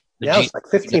 60s. Now it's like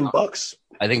 $15.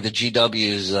 I think the GW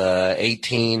is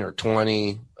 18 or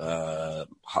 20.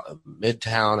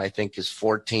 Midtown, I think, is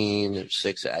 14 or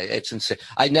 6. It's insane.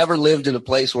 I never lived in a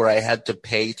place where I had to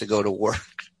pay to go to work.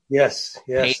 Yes.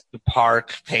 Pay to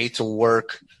park, pay to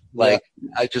work. I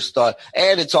just thought,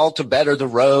 and it's all to better the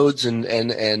roads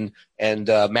and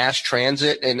mass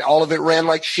transit, and all of it ran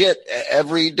like shit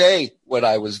every day when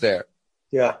I was there.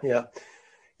 Yeah.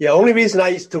 Only reason I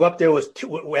used to go up there was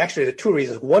actually the two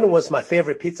reasons. One was my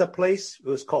favorite pizza place. It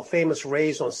was called Famous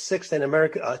Ray's on 6th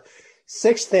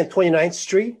and 29th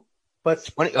Street. But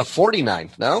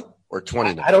 49th, no? Or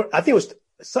 29th? I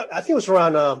think it was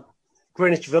around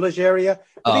Greenwich Village area.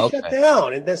 But they shut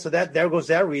down, and then there goes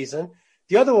that reason.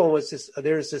 The other one was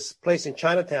there's this place in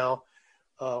Chinatown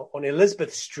on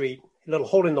Elizabeth Street, a little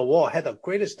hole in the wall. Had the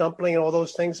greatest dumpling and all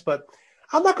those things, but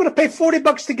I'm not going to pay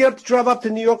 $40 to drive up to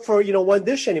New York for, one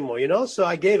dish anymore, so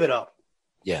I gave it up.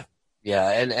 Yeah.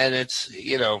 And it's,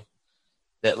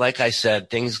 that, like I said,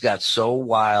 things got so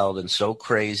wild and so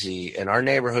crazy, and our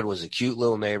neighborhood was a cute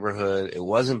little neighborhood. It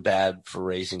wasn't bad for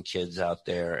raising kids out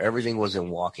there. Everything was in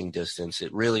walking distance.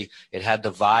 It had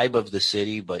the vibe of the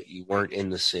city, but you weren't in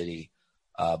the city.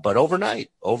 But overnight,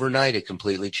 it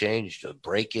completely changed.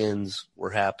 Break-ins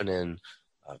were happening,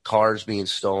 cars being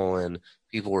stolen,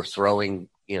 people were throwing,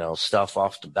 stuff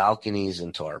off the balconies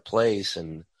into our place.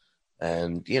 And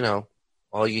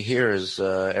all you hear is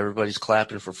everybody's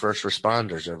clapping for first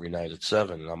responders every night at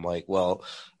 7. And I'm like, well,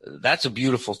 that's a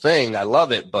beautiful thing. I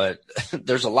love it, but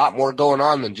there's a lot more going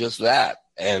on than just that.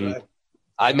 And Right.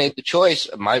 I made the choice.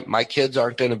 My kids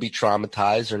aren't going to be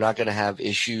traumatized. They're not going to have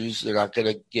issues. They're not going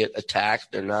to get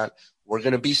attacked. We're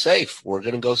going to be safe. We're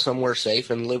going to go somewhere safe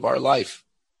and live our life.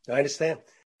 I understand.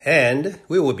 And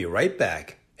we will be right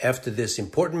back after this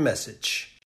important message.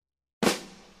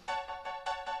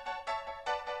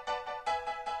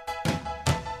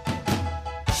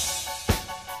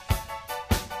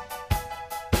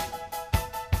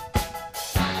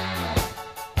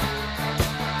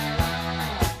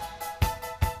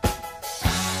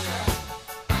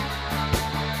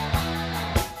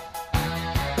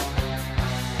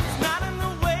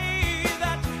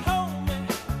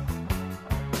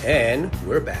 And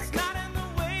we're back.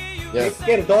 Yeah. You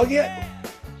get a dog yet?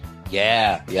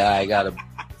 Yeah. I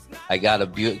got a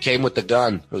came with the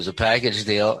gun. It was a package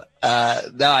deal.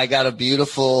 No, I got a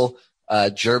beautiful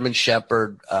German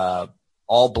Shepherd,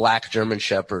 all black German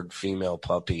Shepherd female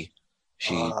puppy.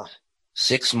 She's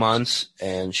 6 months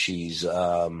and she's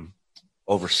over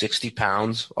 60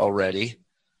 pounds already.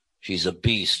 She's a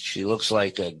beast. She looks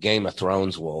like a Game of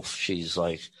Thrones wolf. She's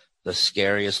like the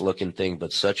scariest looking thing,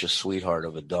 but such a sweetheart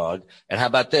of a dog. And how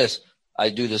about this? I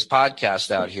do this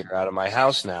podcast out here out of my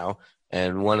house now.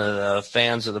 And one of the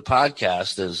fans of the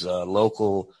podcast is a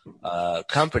local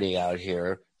company out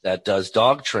here that does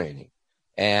dog training.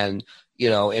 And,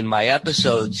 in my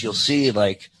episodes, you'll see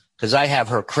because I have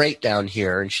her crate down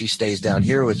here and she stays down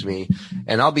here with me,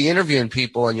 and I'll be interviewing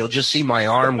people and you'll just see my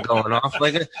arm going off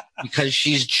because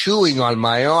she's chewing on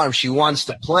my arm. She wants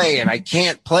to play and I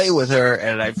can't play with her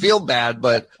and I feel bad,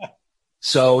 but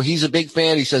so he's a big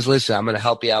fan. He says, listen, I'm going to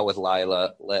help you out with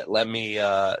Lila. Let me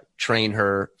train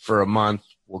her for a month.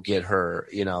 We'll get her,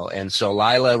 and so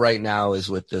Lila right now is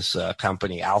with this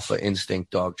company, Alpha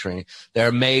Instinct Dog Training. They're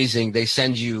amazing. They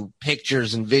send you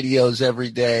pictures and videos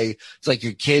every day. It's like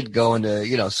your kid going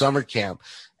to, summer camp.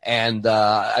 And,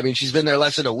 she's been there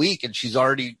less than a week and she's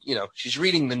already, she's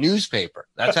reading the newspaper.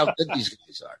 That's how good these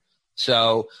guys are.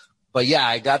 So, but yeah,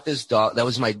 I got this dog. That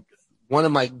was one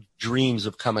of my dreams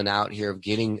of coming out here, of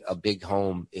getting a big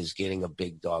home, is getting a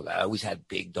big dog. I always had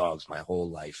big dogs my whole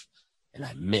life. And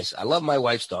I love my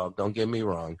wife's dog. Don't get me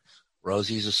wrong.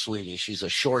 Rosie's a sweetie. She's a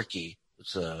Shorkie.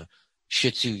 It's a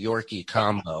Shih Tzu Yorkie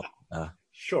combo.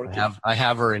 Shorkie. I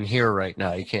have her in here right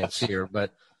now. You can't see her,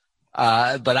 but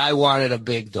I wanted a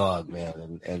big dog,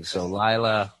 man. And so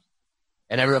Lila,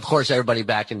 and of course everybody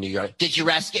back in New York. Did you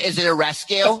rescue? Is it a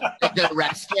rescue? Is it a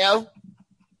rescue?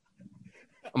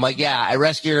 I'm like, yeah, I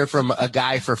rescued her from a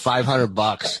guy for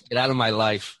 $500. Get out of my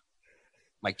life.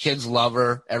 My kids love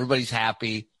her. Everybody's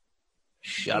happy.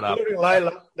 Shut up.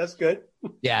 Lila, that's good.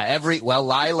 Yeah,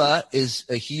 Lila is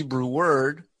a Hebrew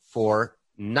word for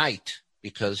night,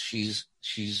 because she's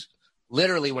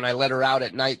literally, when I let her out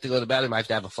at night to go to the bathroom, I have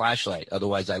to have a flashlight.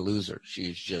 Otherwise I lose her.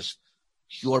 She's just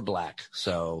pure black.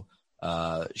 So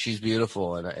she's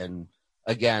beautiful. And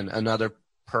again, another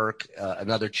perk,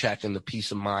 another check in the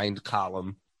peace of mind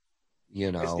column.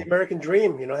 It's the American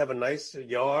dream, have a nice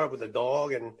yard with a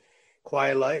dog and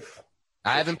quiet life.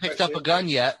 I haven't picked up a gun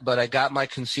yet, but I got my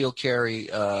concealed carry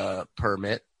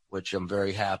permit, which I'm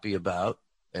very happy about.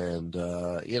 And,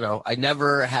 I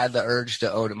never had the urge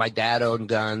to own it. My dad owned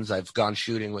guns. I've gone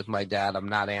shooting with my dad. I'm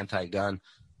not anti-gun,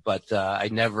 but I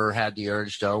never had the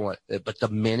urge to own it. But the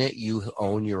minute you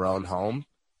own your own home,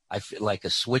 I feel like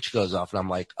a switch goes off and I'm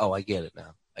like, oh, I get it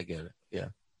now. I get it. Yeah.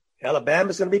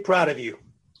 Alabama's going to be proud of you.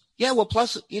 Yeah. Well,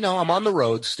 plus, I'm on the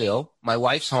road still. My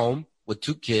wife's home with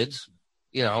 2 kids.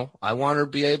 I want her to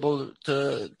be able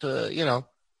to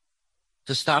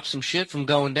stop some shit from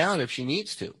going down if she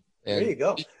needs to. And there you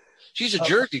go. She's a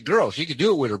Jersey girl. She could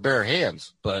do it with her bare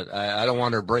hands, but I don't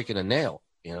want her breaking a nail,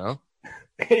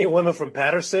 Any woman from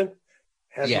Patterson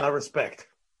has my respect.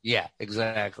 Yeah,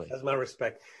 exactly. Has my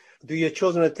respect. Do your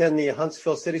children attend the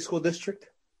Huntsville City School District?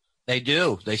 They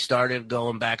do. They started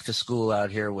going back to school out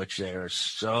here, which they are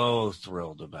so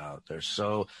thrilled about.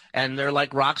 And they're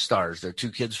like rock stars. They're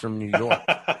 2 kids from New York,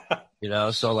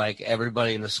 so like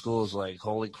everybody in the school is like,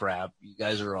 holy crap, you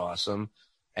guys are awesome.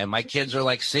 And my kids are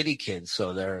like city kids.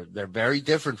 So they're very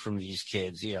different from these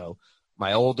kids.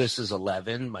 My oldest is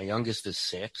 11. My youngest is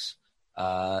 6.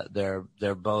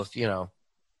 They're both,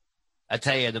 I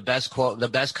tell you, the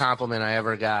best compliment I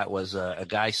ever got was a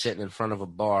guy sitting in front of a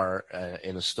bar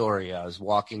in Astoria. I was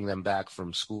walking them back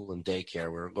from school and daycare.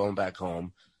 We were going back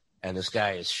home, and this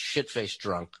guy is shit-faced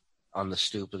drunk on the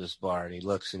stoop of this bar, and he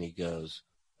looks and he goes,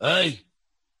 "Hey,"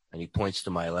 and he points to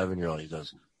my 11-year-old. He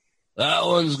goes, "That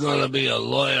one's gonna be a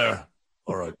lawyer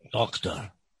or a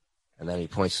doctor." And then he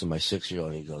points to my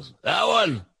 6-year-old and he goes, That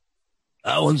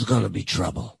one's gonna be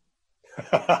trouble."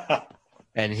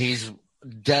 And he's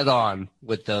dead on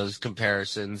with those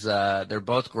comparisons. They're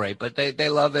both great, but they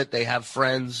love it. They have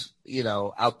friends,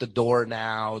 out the door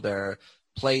now. They're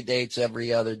play dates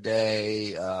every other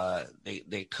day.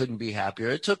 They couldn't be happier.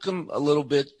 It took them a little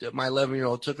bit. My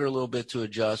 11-year-old took her a little bit to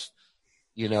adjust,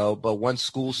 but once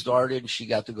school started, she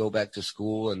got to go back to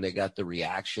school, and they got the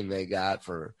reaction they got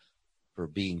for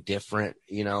being different,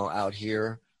 out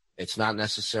here. It's not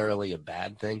necessarily a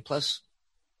bad thing. Plus,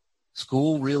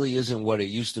 school really isn't what it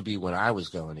used to be when I was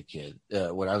going as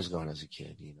a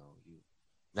kid.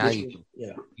 Now you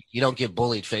don't get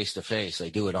bullied face to face. They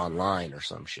do it online or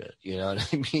some shit. You know what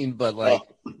I mean? But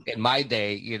in my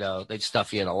day, they'd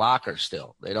stuff you in a locker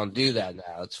still. They don't do that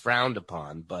now. It's frowned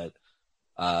upon. But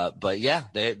yeah,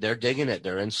 they're digging it.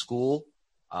 They're in school.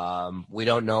 We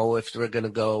don't know if they're going to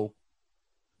go.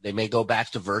 They may go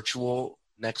back to virtual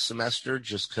next semester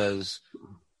just because,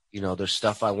 there's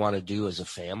stuff I want to do as a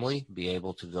family, be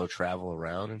able to go travel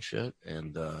around and shit.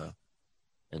 And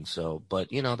so, but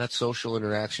that social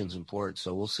interaction is important.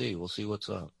 So we'll see what's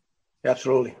up.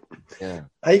 Absolutely. Yeah.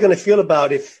 How are you going to feel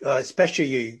about if,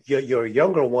 especially your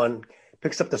younger one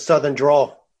picks up the Southern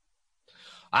drawl?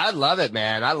 I love it,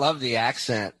 man. I love the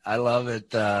accent. I love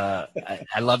it.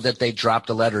 I love that they dropped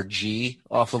the letter G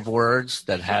off of words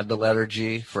that had the letter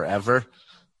G forever.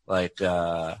 Like,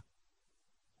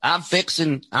 I'm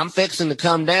fixing to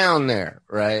come down there.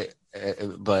 Right.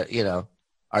 But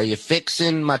are you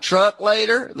fixing my truck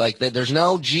later? Like there's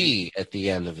no G at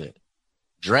the end of it.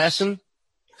 Dressing,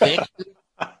 fixing,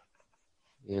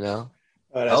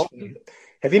 Oh,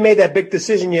 have you made that big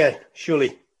decision yet,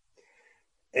 Shuli?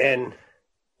 And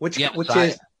which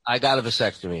is? I got a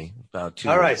vasectomy about 2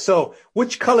 All years. right. So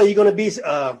which color are you going to be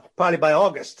probably by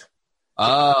August?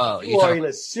 Oh, you are in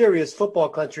a serious football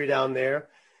country down there.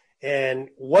 And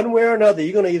one way or another,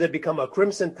 you're going to either become a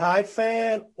Crimson Tide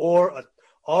fan or a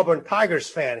Auburn Tigers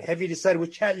fan. Have you decided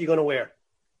which hat you're going to wear?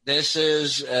 This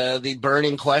is the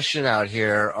burning question out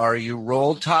here. Are you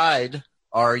Roll Tide?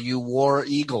 Are you War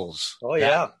Eagles? Oh,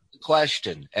 yeah. That's the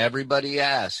question everybody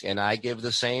asks, and I give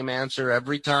the same answer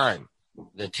every time.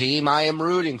 The team I am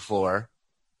rooting for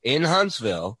in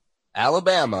Huntsville,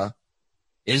 Alabama,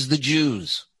 is the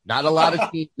Jews. Not a lot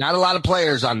of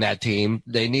players on that team.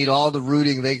 They need all the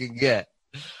rooting they can get.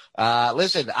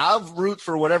 Listen, I'll root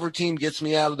for whatever team gets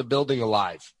me out of the building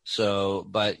alive. So,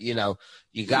 but you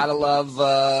gotta love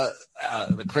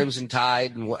the Crimson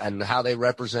Tide and how they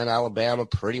represent Alabama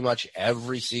pretty much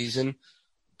every season.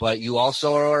 But you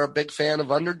also are a big fan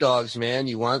of underdogs, man.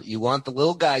 You want the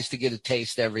little guys to get a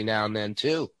taste every now and then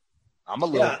too. I'm a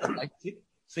little guy.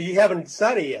 So you haven't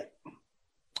decided yet.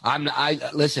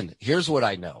 Listen, here's what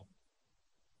I know.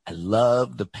 I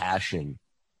love the passion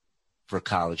for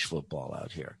college football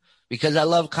out here because I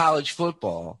love college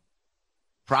football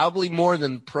probably more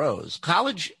than pros.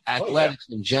 College athletics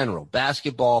in general,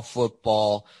 basketball,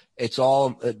 football, it's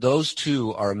all those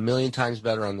two are a million times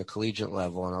better on the collegiate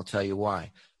level. And I'll tell you why,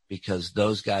 because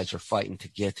those guys are fighting to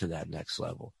get to that next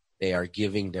level. They are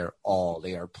giving their all.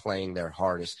 They are playing their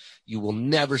hardest. You will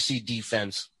never see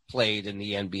defense played in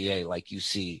the NBA like you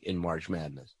see in March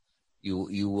Madness.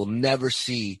 You will never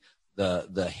see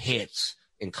the hits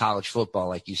in college football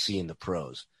like you see in the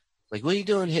pros. Like, what are you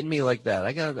doing hitting me like that?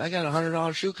 I got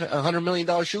 $100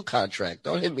 million shoe contract.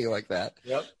 Don't hit me like that.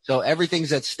 Yep. So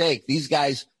everything's at stake. These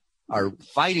guys are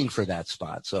fighting for that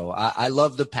spot. So I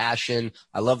love the passion.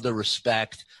 I love the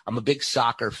respect. I'm a big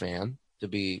soccer fan, to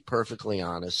be perfectly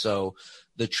honest. So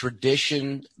the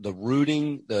tradition, the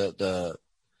rooting, the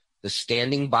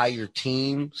standing by your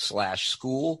team /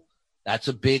 school, that's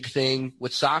a big thing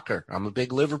with soccer. I'm a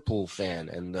big Liverpool fan,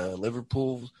 and the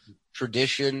Liverpool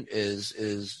tradition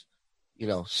is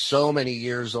so many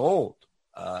years old.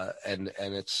 And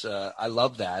it's I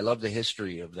love that. I love the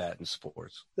history of that in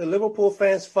sports. The Liverpool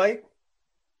fans fight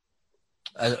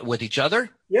with each other?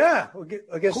 Yeah,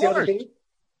 against the other team.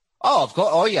 Oh, of course.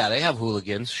 Oh, yeah, they have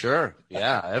hooligans. Sure.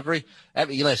 Yeah. Every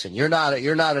listen, you're not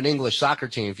an English soccer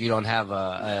team if you don't have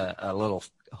a little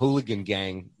hooligan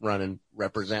gang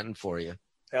representing for you.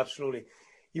 Absolutely.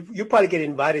 You probably get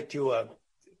invited to a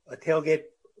tailgate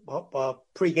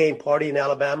pregame party in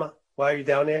Alabama while you're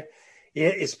down there.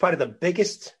 It's probably the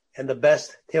biggest and the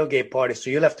best tailgate party,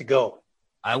 so you'll have to go.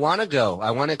 I want to go.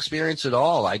 I want to experience it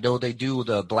all. I know they do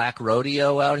the Black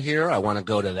Rodeo out here. I want to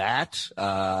go to that.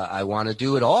 I want to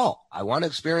do it all. I want to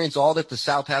experience all that the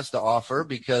South has to offer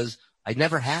because I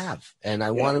never have. And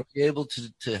I want to be able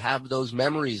to have those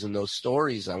memories and those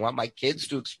stories. I want my kids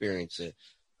to experience it.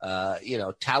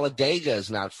 Talladega is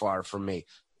not far from me.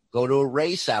 Go to a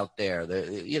race out there.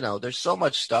 There's so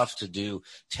much stuff to do.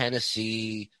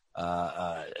 Tennessee,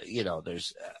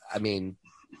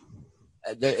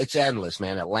 it's endless,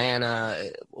 man.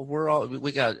 Atlanta,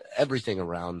 we got everything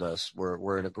around us.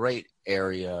 We're in a great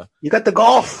area. You got the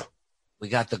golf. We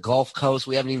got the Gulf Coast.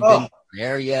 We haven't even been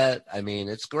there yet. I mean,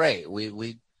 it's great.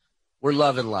 We're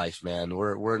loving life, man.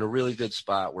 We're in a really good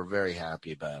spot. We're very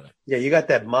happy about it. Yeah, you got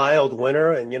that mild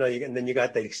winter, and and then you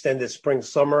got the extended spring,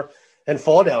 summer, and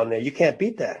fall down there. You can't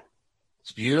beat that.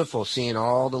 It's beautiful seeing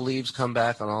all the leaves come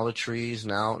back on all the trees.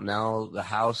 Now the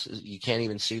house, you can't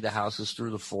even see the houses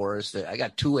through the forest. I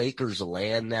got 2 acres of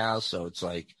land now, so it's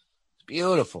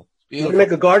beautiful. You want to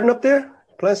make a garden up there?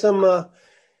 Plant some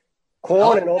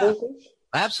corn and all those things?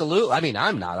 Absolutely. I mean,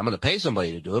 I'm going to pay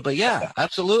somebody to do it, but yeah,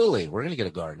 absolutely. We're going to get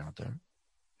a garden out there.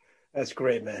 That's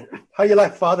great, man. How you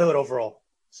like fatherhood overall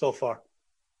so far?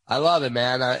 I love it,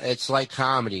 man. It's like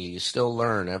comedy. You still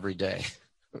learn every day,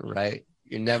 right?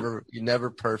 You're never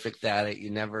perfect at it.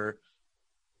 You're never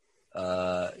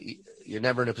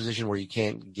in a position where you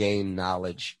can't gain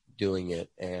knowledge doing it.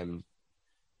 And,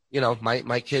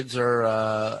 my kids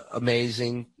are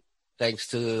amazing thanks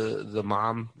to the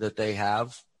mom that they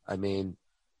have. I mean,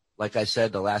 like I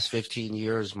said, the last 15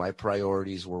 years, my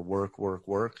priorities were work, work,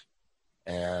 work.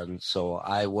 And so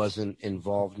I wasn't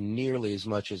involved nearly as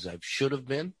much as I should have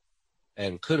been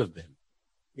and could have been.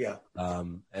 Yeah.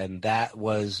 And that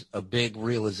was a big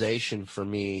realization for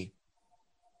me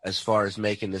as far as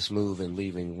making this move and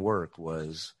leaving work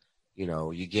was,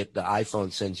 you get the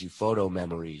iPhone sends you photo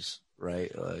memories,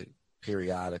 right?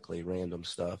 Periodically, random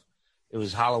stuff. It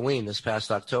was Halloween this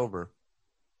past October,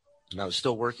 and I was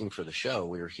still working for the show.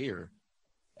 We were here.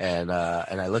 And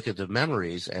I look at the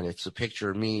memories, and it's a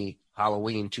picture of me,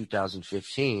 Halloween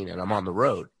 2015, and I'm on the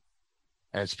road.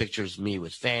 And it's pictures of me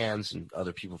with fans and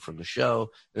other people from the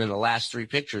show. And then the last 3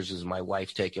 pictures is my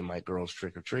wife taking my girls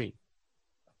trick-or-treat.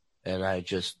 And I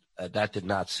just, that did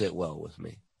not sit well with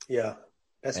me. Yeah,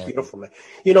 that's beautiful, man.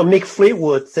 Mick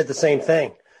Fleetwood said the same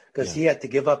thing because he had to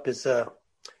give up his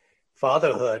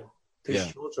fatherhood to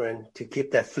his children to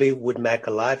keep that Fleetwood Mac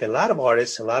alive. And a lot of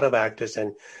artists, a lot of actors,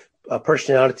 and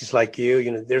personalities like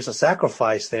you, there's a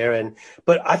sacrifice there.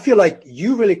 But I feel like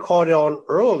you really caught it on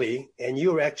early and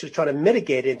you were actually trying to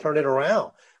mitigate it and turn it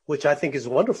around, which I think is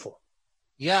wonderful.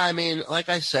 Yeah. I mean, like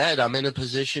I said, I'm in a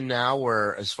position now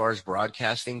where as far as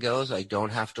broadcasting goes, I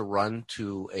don't have to run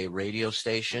to a radio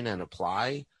station and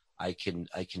apply. I can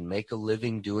make a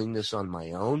living doing this on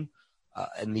my own.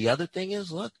 And the other thing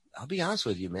is, look, I'll be honest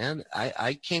with you, man.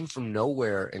 I came from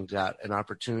nowhere and got an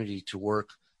opportunity to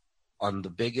work on the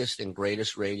biggest and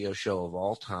greatest radio show of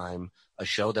all time, a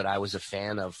show that I was a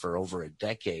fan of for over a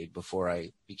decade before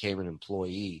I became an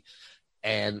employee.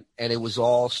 And it was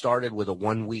all started with a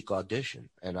 1-week audition.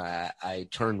 And I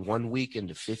turned 1 week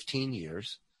into 15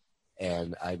 years.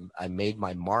 And I made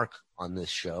my mark on this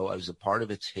show. I was a part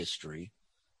of its history.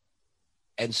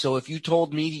 And so if you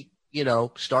told me,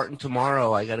 starting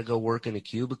tomorrow, I got to go work in a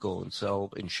cubicle and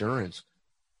sell insurance,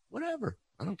 whatever.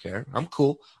 I don't care. I'm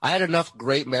cool. I had enough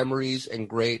great memories and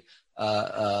great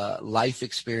life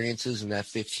experiences in that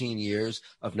 15 years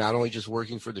of not only just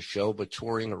working for the show, but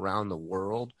touring around the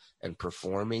world and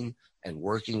performing and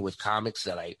working with comics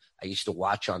that I used to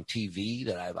watch on TV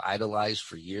that I've idolized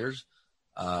for years.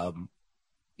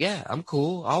 Yeah, I'm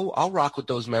cool. I'll rock with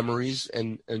those memories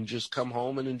and just come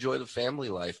home and enjoy the family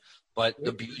life. But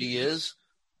the beauty is,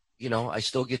 I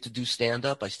still get to do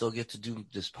stand-up. I still get to do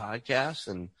this podcast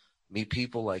and meet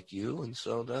people like you. And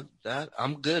so that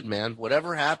I'm good, man.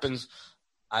 Whatever happens,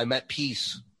 I'm at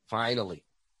peace, finally.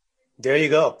 There you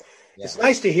go. Yeah. It's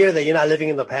nice to hear that you're not living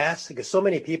in the past because so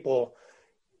many people,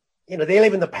 they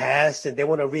live in the past and they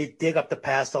want to dig up the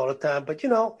past all the time. But,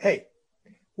 hey,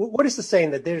 what is the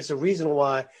saying that there's a reason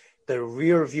why the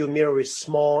rear view mirror is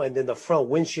small and then the front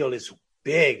windshield is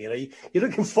big? You're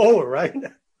looking forward, right?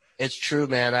 It's true,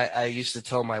 man. I used to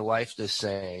tell my wife this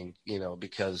saying,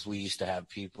 because we used to have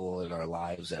people in our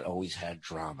lives that always had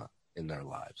drama in their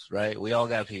lives, right? We all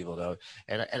got people, though.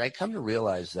 And I come to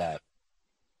realize that,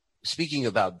 speaking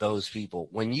about those people,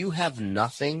 when you have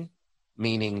nothing,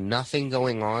 meaning nothing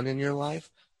going on in your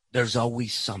life, there's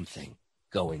always something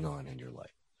going on in your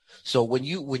life. So when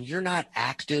you're not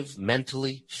active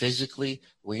mentally, physically,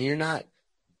 when you're not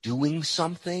doing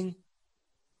something,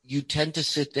 you tend to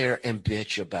sit there and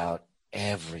bitch about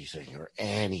everything or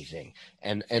anything.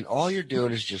 And all you're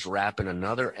doing is just wrapping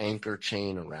another anchor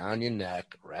chain around your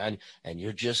neck, and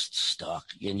you're just stuck,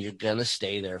 and you're going to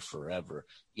stay there forever.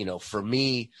 You know, for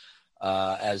me,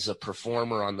 as a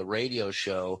performer on the radio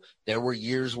show, there were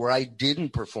years where I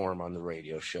didn't perform on the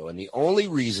radio show. And the only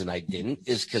reason I didn't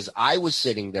is because I was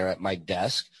sitting there at my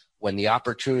desk when the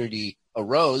opportunity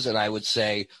arose, and I would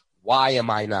say, why am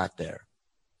I not there?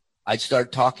 I'd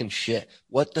start talking shit.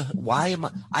 Why am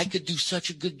I could do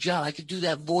such a good job. I could do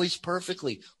that voice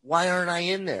perfectly. Why aren't I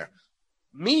in there?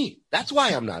 Me. That's why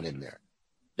I'm not in there.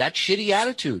 That shitty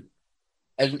attitude.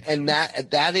 And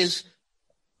that is,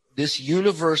 this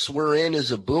universe we're in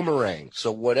is a boomerang.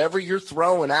 So whatever you're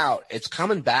throwing out, it's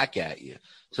coming back at you.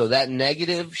 So that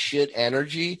negative shit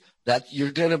energy, that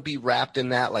you're going to be wrapped in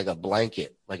that like a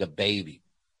blanket, like a baby.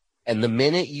 And the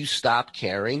minute you stop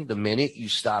caring, the minute you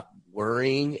stop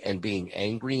worrying and being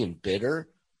angry and bitter,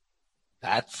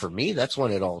 that, for me, that's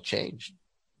when it all changed.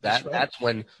 That's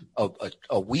when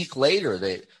a week later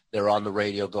they're on the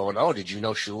radio going, oh, did you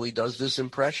know Shuli does this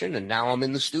impression? And now I'm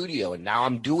in the studio, and now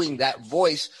I'm doing that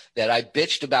voice that I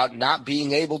bitched about not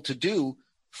being able to do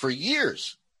for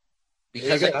years.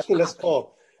 Because I think that's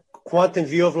called quantum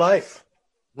view of life.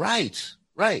 Right.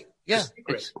 Yeah,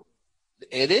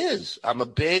 it is. I'm a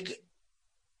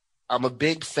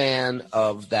big fan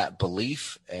of that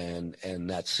belief and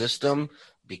that system,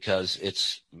 because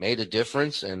it's made a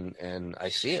difference, and I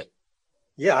see it.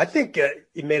 Yeah, I think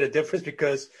it made a difference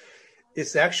because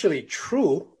it's actually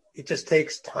true. It just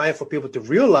takes time for people to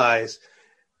realize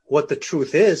what the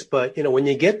truth is. But, you know, when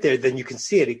you get there, then you can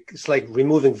see it. It's like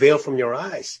removing veil from your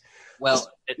eyes.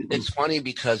 Well, it's funny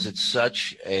because it's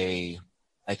such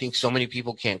I think so many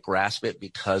people can't grasp it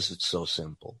because it's so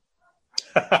simple.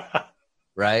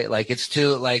 Right? Like, it's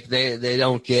too, like, they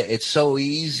don't get, it's so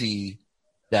easy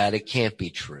that it can't be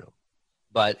true.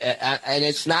 But, and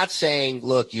it's not saying,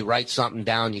 look, you write something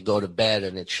down, you go to bed,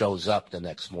 and it shows up the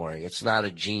next morning. It's not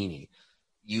a genie.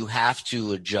 You have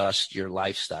to adjust your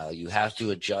lifestyle. You have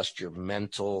to adjust your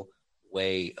mental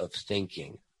way of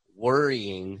thinking.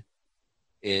 Worrying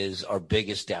is our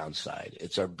biggest downside.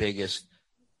 It's our biggest,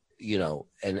 you know,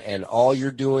 and all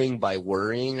you're doing by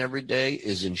worrying every day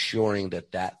is ensuring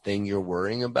that thing you're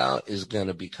worrying about is going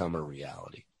to become a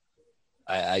reality.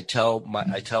 I tell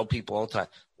people all the time,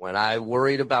 when I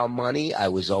worried about money, I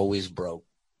was always broke.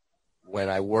 When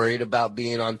I worried about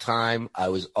being on time, I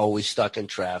was always stuck in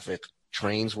traffic.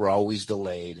 Trains were always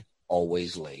delayed,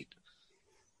 always late.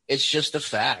 It's just a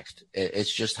fact.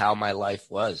 It's just how my life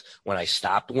was. When I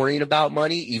stopped worrying about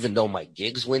money, even though my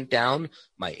gigs went down,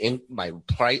 my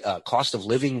cost of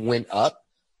living went up,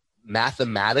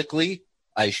 mathematically,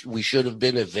 we should have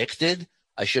been evicted.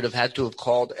 I should have had to have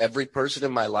called every person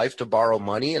in my life to borrow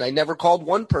money, and I never called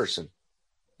one person.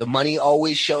 The money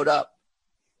always showed up.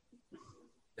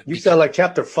 You sound like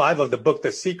chapter 5 of the book,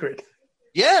 The Secret.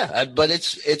 Yeah, but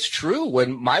it's true.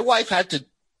 When my wife had to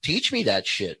teach me that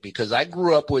shit, because I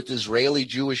grew up with Israeli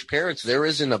Jewish parents, there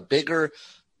isn't a bigger,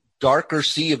 darker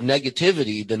sea of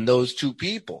negativity than those two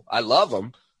people. I love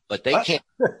them, but they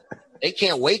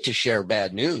can't wait to share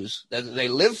bad news. They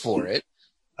live for it.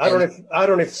 I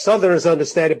don't know if Southerners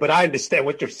understand it, but I understand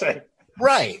what you're saying.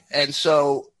 Right. And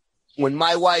so when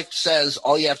my wife says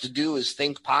all you have to do is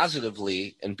think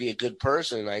positively and be a good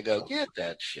person, I go, get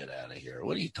that shit out of here.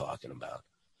 What are you talking about?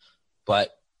 But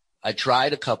I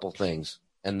tried a couple things,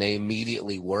 and they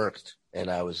immediately worked. And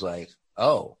I was like,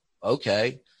 oh,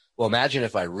 okay. Well, imagine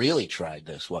if I really tried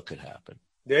this, what could happen?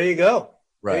 There you go.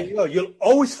 Right. There you go. You'll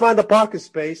always find a pocket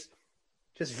space.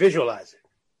 Just visualize it.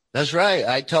 That's right.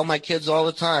 I tell my kids all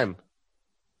the time,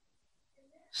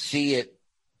 see it,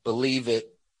 believe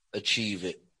it, achieve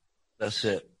it. That's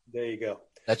it. There you go.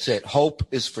 That's it. Hope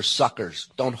is for suckers.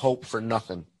 Don't hope for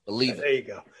nothing. Believe it. There you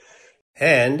go.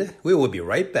 And we will be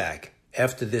right back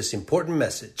after this important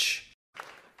message.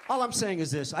 All I'm saying is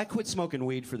this. I quit smoking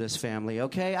weed for this family,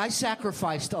 okay? I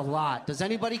sacrificed a lot. Does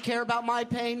anybody care about my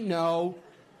pain? No.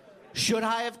 Should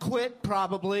I have quit?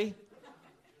 Probably.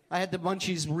 I had the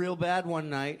munchies real bad one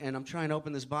night, and I'm trying to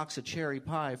open this box of cherry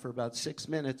pie for about 6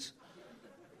 minutes.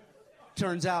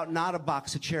 Turns out not a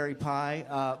box of cherry pie,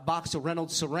 a box of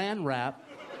Reynolds Saran wrap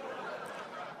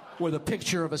with a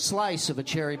picture of a slice of a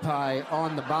cherry pie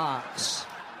on the box.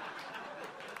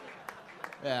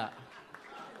 Yeah.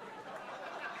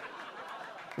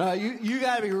 You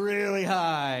gotta be really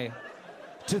high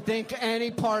to think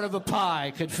any part of a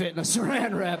pie could fit in a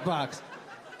Saran wrap box.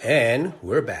 And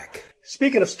we're back.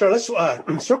 Speaking of Star, let's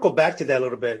circle back to that a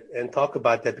little bit and talk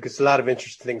about that, because a lot of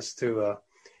interesting things to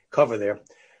cover there.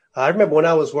 I remember when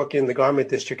I was working in the garment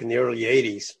district in the early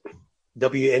 80s,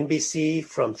 WNBC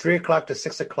from 3 o'clock to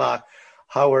 6 o'clock.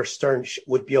 Howard Stern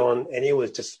would be on, and it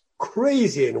was just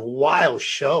crazy and wild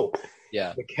show.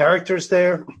 Yeah. The characters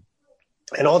there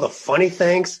and all the funny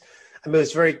things. I mean, it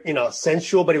was very,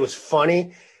 sensual, but it was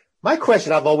funny. My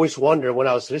question I've always wondered when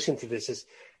I was listening to this is,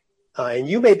 and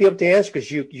you may be able to answer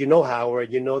because you know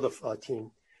Howard, you know the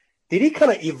team. Did he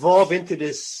kind of evolve into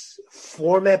this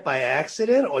format by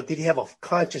accident, or did he have a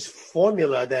conscious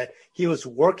formula that he was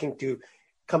working to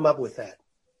come up with that?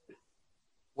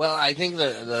 Well, I think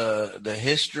the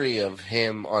history of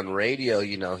him on radio,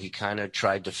 he kind of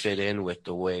tried to fit in with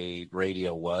the way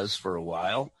radio was for a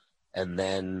while. And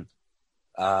then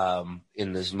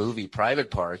in this movie, Private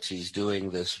Parts, he's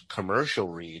doing this commercial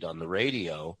read on the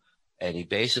radio. And he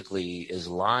basically is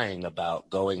lying about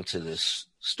going to this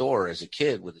store as a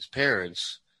kid with his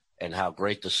parents and how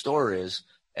great the store is.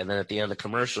 And then at the end of the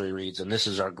commercial, he reads, and this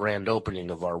is our grand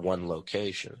opening of our one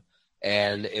location.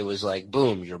 And it was like,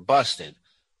 boom, you're busted.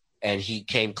 And he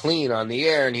came clean on the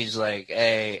air, and he's like,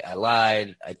 hey, I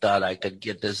lied. I thought I could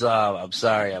get this off. I'm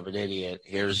sorry. I'm an idiot.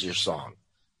 Here's your song.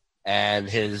 And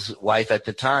his wife at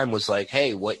the time was like,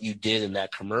 hey, what you did in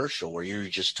that commercial where you're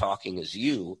just talking as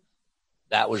you,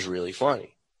 that was really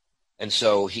funny. And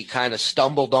so he kind of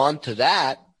stumbled onto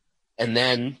that. And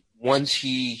then once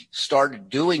he started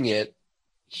doing it,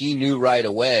 he knew right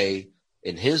away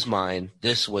in his mind,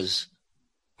 this was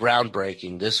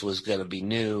groundbreaking. This was going to be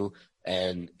new.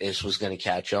 And this was going to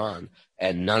catch on.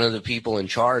 And none of the people in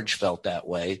charge felt that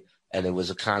way. And it was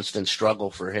a constant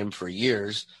struggle for him for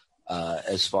years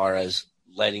as far as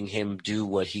letting him do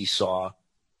what he saw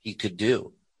he could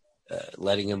do,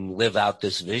 letting him live out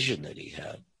this vision that he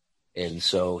had. And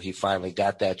so he finally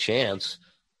got that chance,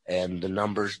 and the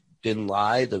numbers didn't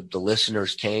lie. The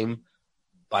listeners came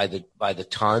by the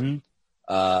ton.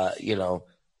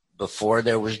 Before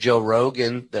there was Joe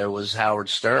Rogan, there was Howard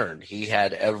Stern. He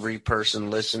had every person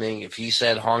listening. If he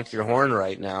said honk your horn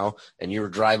right now and you were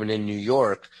driving in New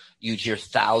York, you'd hear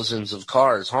thousands of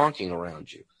cars honking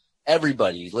around you.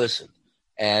 Everybody listened.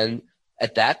 And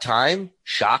at that time,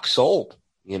 shock sold.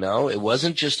 It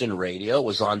wasn't just in radio. It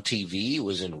was on TV. It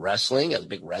was in wrestling. I was a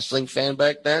big wrestling fan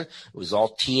back then. It was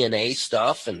all TNA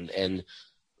stuff. And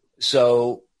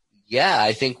so, yeah,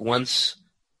 I think once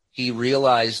he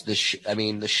realized the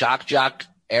shock jock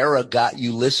era got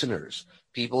you listeners.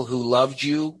 People who loved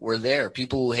you were there.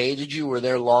 People who hated you were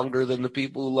there longer than the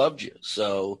people who loved you.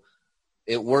 So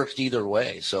it worked either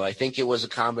way. So I think it was a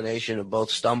combination of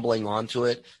both stumbling onto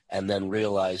it and then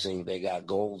realizing they got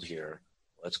gold here.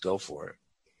 Let's go for it.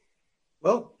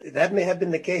 Well, that may have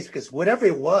been the case because whatever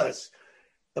it was,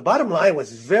 the bottom line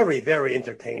was very, very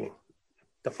entertaining.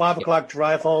 The 5 o'clock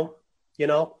drive home,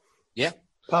 Yeah.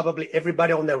 Probably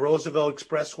everybody on the Roosevelt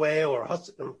Expressway or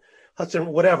Hudson,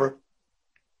 whatever,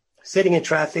 sitting in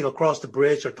traffic across the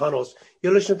bridge or tunnels,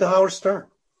 you're listening to Howard Stern.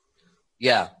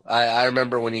 Yeah, I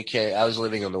remember when he came. I was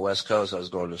living on the West Coast. I was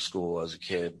going to school as a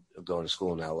kid, going to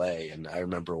school in L.A., and I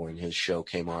remember when his show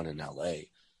came on in L.A.,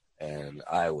 and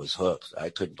I was hooked.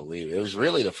 I couldn't believe it. It was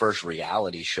really the first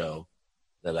reality show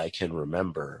that I can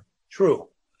remember. True.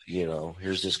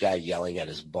 Here's this guy yelling at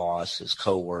his boss, his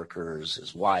coworkers,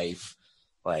 his wife.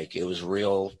 Like, it was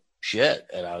real shit.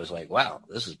 And I was like, wow,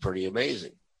 this is pretty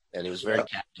amazing. And it was very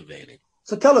captivating.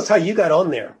 So tell us how you got on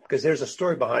there, because there's a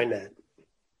story behind that.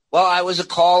 Well, I was a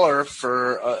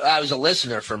I was a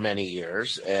listener for many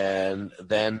years. And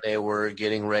then they were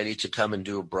getting ready to come and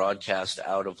do a broadcast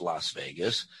out of Las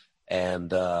Vegas.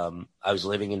 And I was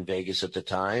living in Vegas at the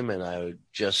time, and I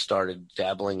just started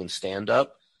dabbling in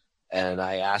stand-up. And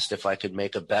I asked if I could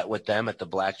make a bet with them at the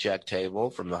blackjack table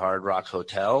from the Hard Rock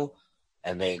Hotel.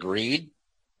 And they agreed,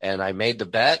 and I made the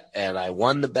bet, and I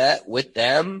won the bet with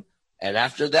them. And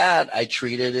after that, I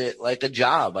treated it like a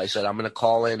job. I said, I'm going to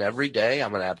call in every day.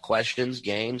 I'm going to have questions,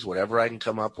 games, whatever I can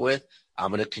come up with. I'm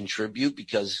going to contribute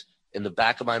because in the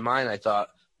back of my mind, I thought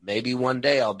maybe one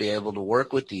day I'll be able to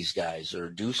work with these guys or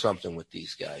do something with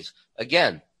these guys.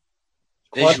 Again,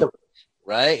 visual,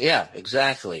 right? Yeah,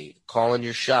 exactly. Calling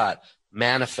your shot,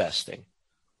 manifesting.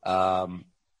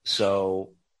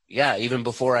 Yeah, even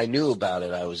before I knew about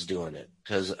it, I was doing it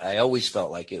because I always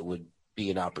felt like it would be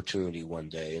an opportunity one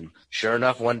day. And sure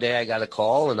enough, one day I got a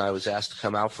call and I was asked to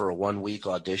come out for a 1-week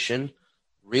audition,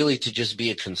 really to just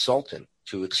be a consultant,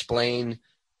 to explain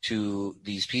to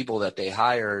these people that they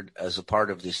hired as a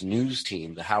part of this news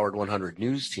team, the Howard 100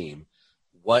 news team,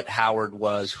 what Howard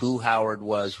was, who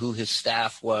his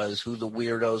staff was, who the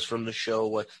weirdos from the show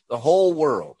was, the whole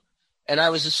world. And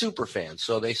I was a super fan.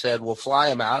 So they said, we'll fly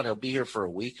him out. He'll be here for a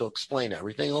week. He'll explain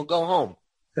everything. He'll go home.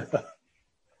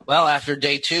 Well, after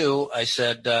day 2, I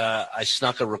said I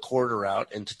snuck a recorder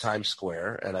out into Times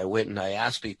Square, and I went and I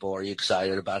asked people, "Are you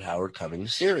excited about Howard coming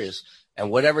to Sirius?" And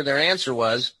whatever their answer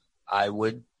was, I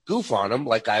would goof on them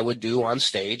like I would do on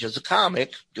stage as a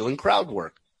comic doing crowd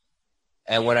work.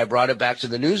 And when I brought it back to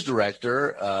the news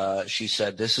director, she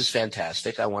said, "This is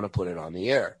fantastic. I want to put it on the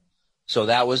air." So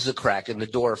that was the crack in the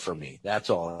door for me. That's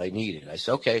all I needed. I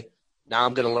said, okay, now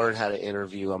I'm going to learn how to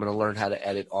interview. I'm going to learn how to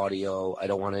edit audio. I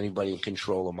don't want anybody in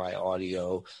control of my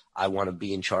audio. I want to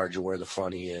be in charge of where the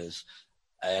funny is.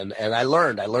 And I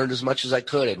learned as much as I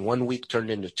could. And 1 week turned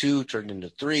into 2, turned into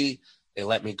 3. They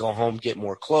let me go home, get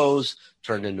more clothes,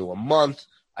 turned into a month.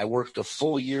 I worked a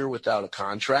full year without a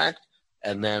contract.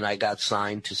 And then I got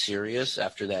signed to Sirius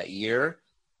after that year.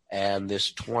 And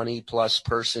this 20-plus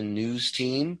person news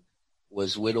team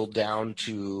was whittled down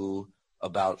to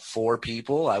about 4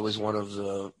 people. I was one of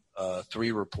the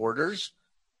 3 reporters.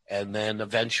 And then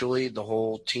eventually the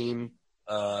whole team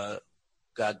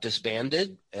got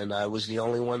disbanded, and I was the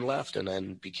only one left, and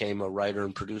then became a writer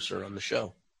and producer on the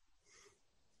show.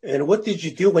 And what did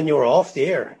you do when you were off the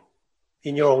air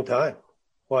in your own time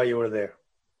while you were there?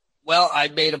 Well, I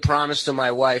made a promise to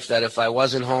my wife that if I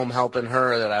wasn't home helping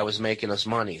her, that I was making us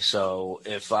money. So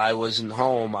if I wasn't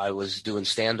home, I was doing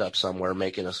stand-up somewhere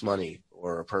making us money,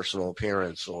 or a personal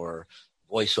appearance, or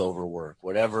voiceover work.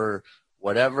 Whatever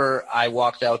I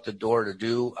walked out the door to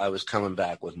do, I was coming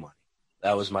back with money.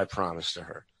 That was my promise to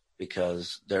her,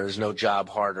 because there's no job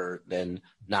harder than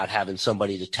not having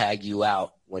somebody to tag you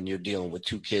out when you're dealing with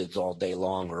 2 kids all day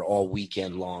long or all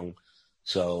weekend long.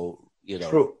 So,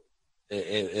 True.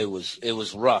 It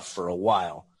was rough for a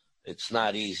while. It's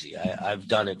not easy. I've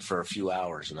done it for a few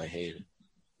hours and I hate it.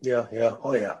 Yeah.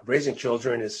 Oh, yeah. Raising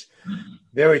children is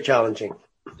very challenging.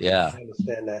 Yeah. I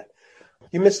understand that.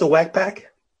 You missed the Whack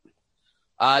Pack?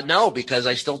 No, because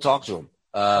I still talk to them.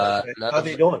 Okay. How are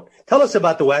they doing? Tell us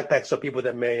about the Whack Pack so people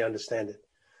that may understand it.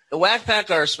 The Whack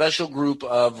Pack are a special group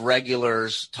of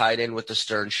regulars tied in with the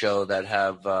Stern Show that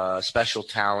have special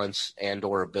talents and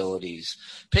or abilities.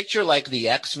 Picture like the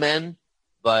X-Men,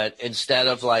 but instead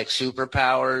of like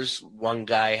superpowers, one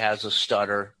guy has a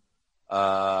stutter,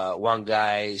 one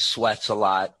guy sweats a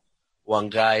lot, one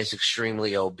guy is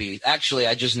extremely obese. Actually,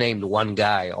 I just named one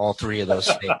guy, all 3 of those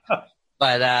things.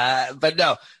 But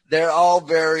no, they're all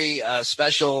very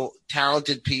special,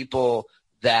 talented people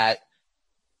that,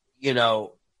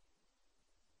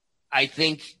 I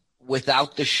think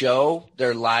without the show,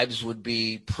 their lives would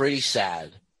be pretty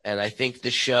sad. And I think the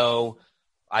show,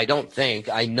 I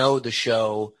know the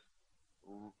show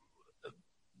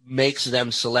makes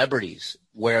them celebrities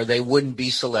where they wouldn't be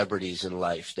celebrities in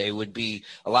life. They would be,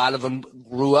 a lot of them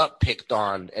grew up picked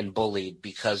on and bullied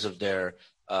because of their,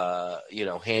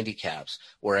 handicaps.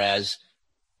 Whereas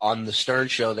on the Stern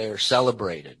Show, they are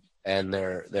celebrated and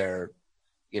they're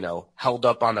held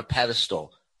up on a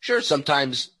pedestal. Sure,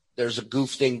 sometimes there's a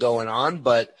goof thing going on,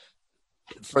 but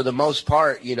for the most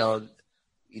part, you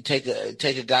take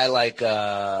a guy like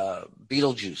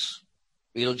Beetlejuice.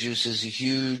 Beetlejuice is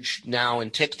huge now in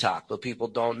TikTok, but people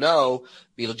don't know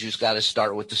Beetlejuice got to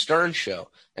start with the Stern Show.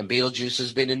 And Beetlejuice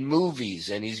has been in movies,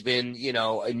 and he's been,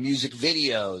 in music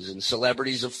videos, and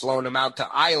celebrities have flown him out to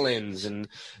islands, and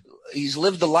he's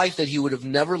lived a life that he would have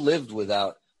never lived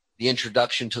without the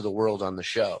introduction to the world on the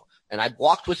show. And I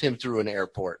walked with him through an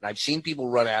airport, and I've seen people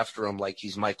run after him like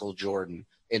he's Michael Jordan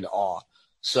in awe.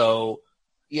 So,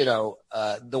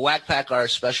 the Whack Pack are a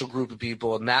special group of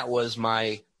people, and that was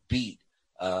my beat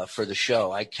for the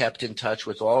show. I kept in touch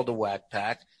with all the Whack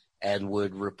Pack and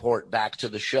would report back to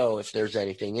the show if there's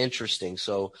anything interesting.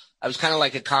 So I was kind of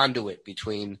like a conduit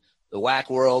between the Whack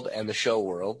world and the show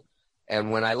world. And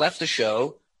when I left the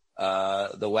show,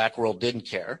 the Whack world didn't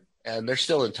care, and they're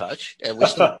still in touch, and we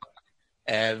still.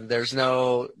 And there's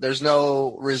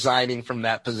no resigning from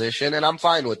that position, and I'm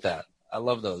fine with that. I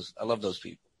love those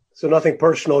people. So nothing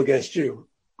personal against you?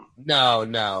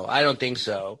 No, I don't think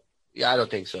so. Yeah, I don't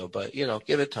think so. But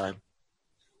give it time.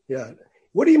 Yeah.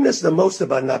 What do you miss the most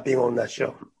about not being on that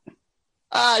show?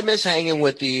 I miss hanging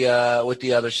with the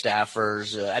other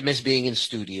staffers. I miss being in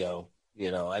studio.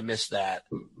 I miss that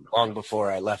long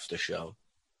before I left the show.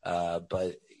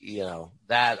 But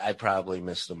that I probably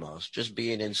miss the most. Just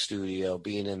being in studio,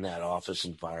 being in that office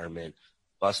environment,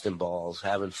 busting balls,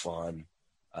 having fun.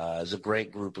 There's a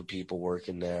great group of people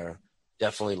working there.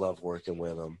 Definitely love working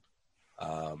with them.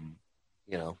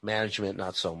 Management,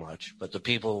 not so much, but the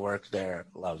people who work there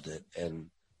loved it, and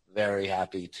very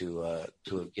happy to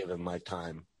have given my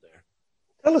time there.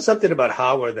 Tell us something about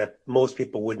Howard that most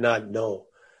people would not know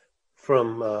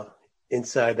from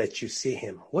inside that you see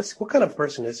him. What kind of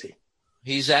person is he?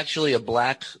 He's actually a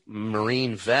black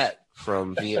Marine vet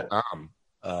from Vietnam,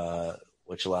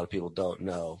 which a lot of people don't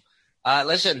know.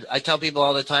 Listen, I tell people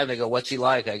all the time, they go, what's he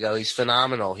like? I go, he's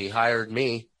phenomenal. He hired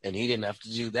me, and he didn't have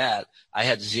to do that. I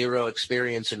had zero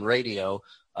experience in radio,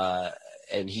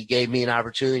 and he gave me an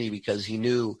opportunity because he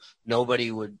knew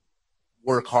nobody would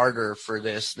work harder for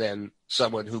this than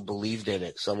someone who believed in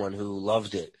it, someone who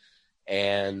loved it.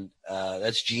 And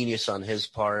that's genius on his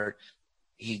part.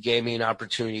 He gave me an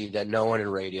opportunity that no one in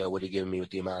radio would have given me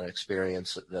with the amount of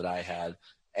experience that I had.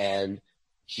 And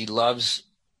he loves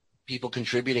people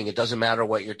contributing. It doesn't matter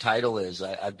what your title is.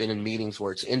 I've been in meetings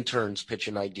where it's interns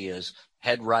pitching ideas,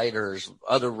 head writers,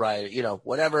 other writers,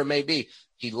 whatever it may be.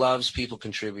 He loves people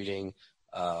contributing.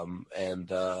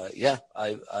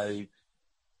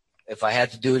 If I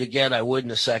had to do it again, I would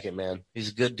in a second, man. He's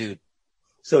a good dude.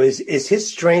 So is his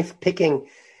strength picking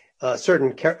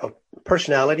certain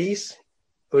personalities,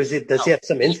 or does he have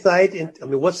some insight?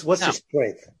 What's his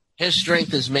strength? His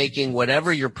strength is making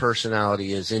whatever your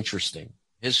personality is interesting.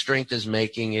 His strength is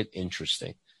making it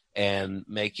interesting and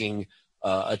making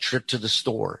a trip to the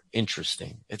store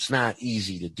interesting. It's not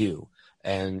easy to do.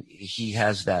 And he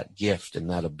has that gift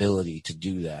and that ability to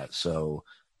do that. So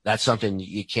that's something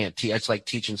you can't teach. It's like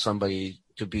teaching somebody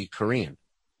to be Korean.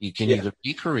 You can either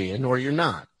be Korean or you're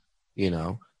not,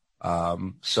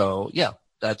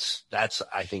 that's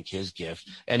I think his gift.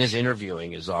 And his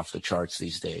interviewing is off the charts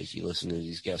these days. You listen to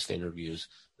these guest interviews,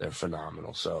 they're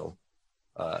phenomenal. So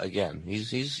again,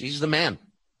 he's the man.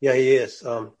 Yeah, he is.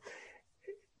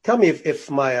 Tell me if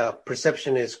my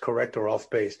perception is correct or off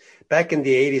base. Back in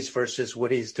the 80s versus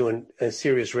what he's doing in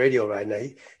Sirius Radio right now,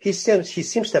 he seems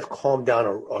to have calmed down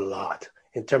a lot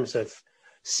in terms of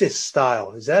his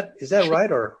style. Is that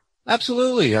right? Or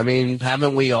absolutely. I mean,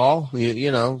 haven't we all?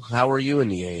 How were you in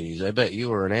the 80s? I bet you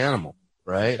were an animal,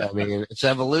 right? I mean, it's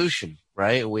evolution,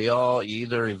 right? We all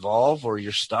either evolve or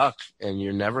you're stuck, and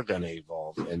you're never going to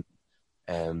evolve.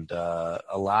 And a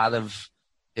lot of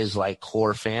his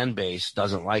core fan base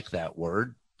doesn't like that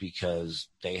word because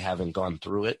they haven't gone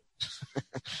through it.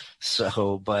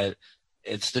 But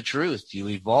it's the truth. You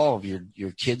evolve.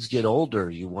 Your kids get older.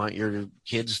 You want your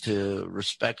kids to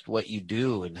respect what you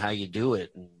do and how you do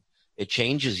it. And it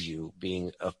changes you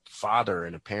being a father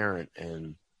and a parent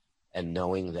and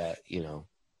knowing that, your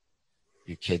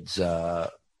kids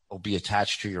will be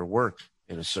attached to your work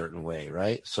in a certain way.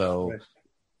 Right. So, right.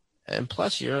 And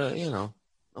plus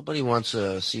nobody wants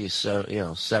to see a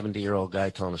 70-year-old guy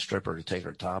telling a stripper to take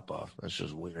her top off. That's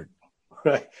just weird.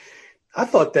 Right. I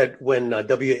thought that when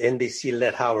WNBC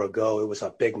let Howard go, it was a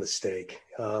big mistake.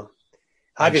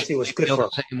 Obviously, it was good for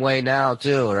the same way now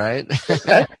too, right?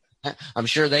 I'm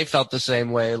sure they felt the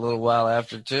same way a little while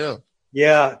after too.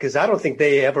 Yeah, because I don't think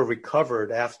they ever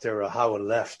recovered after Howard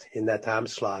left in that time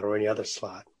slot or any other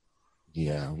slot.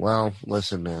 Yeah. Well,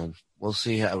 listen, man. We'll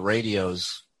see how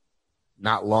radio's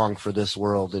not long for this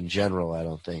world in general, I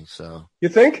don't think so. You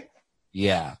think?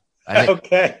 Yeah.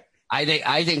 Okay.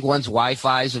 I think once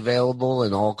Wi-Fi is available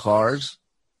in all cars,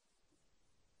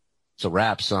 it's a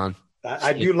wrap, son.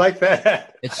 I do like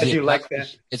that.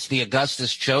 It's the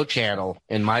Augustus Cho channel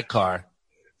in my car.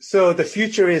 So the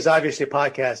future is obviously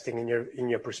podcasting in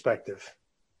your perspective.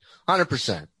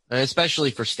 100%,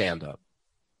 especially for stand-up.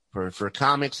 For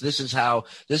comics, this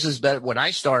is better. When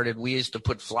I started, we used to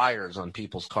put flyers on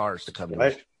people's cars to come in.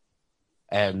 Right.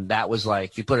 And that was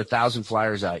if you put 1,000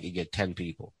 flyers out, you get 10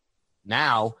 people.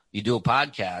 Now you do a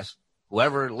podcast,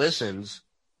 whoever listens,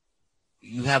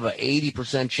 you have an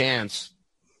 80% chance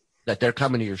that they're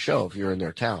coming to your show if you're in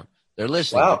their town. They're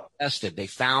listening. Wow. They're tested. They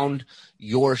found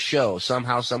your show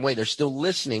somehow, some way. They're still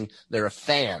listening. They're a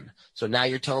fan. So now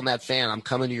you're telling that fan, I'm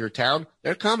coming to your town.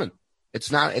 They're coming. It's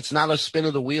not a spin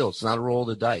of the wheel. It's not a roll of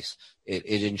the dice.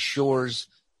 It ensures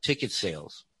ticket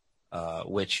sales,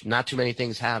 which not too many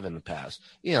things have in the past.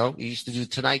 You used to do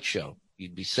Tonight Show.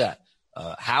 You'd be set.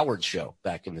 Howard Show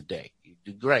back in the day. You'd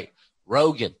do great.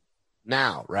 Rogan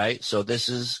now, right? So this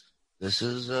is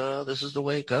the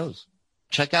way it goes.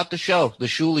 Check out the show, the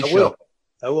Shuli Show.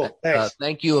 I will. Thanks.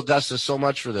 Thank you, Augustus, so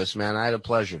much for this, man. I had a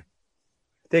pleasure.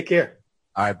 Take care.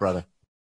 All right, brother.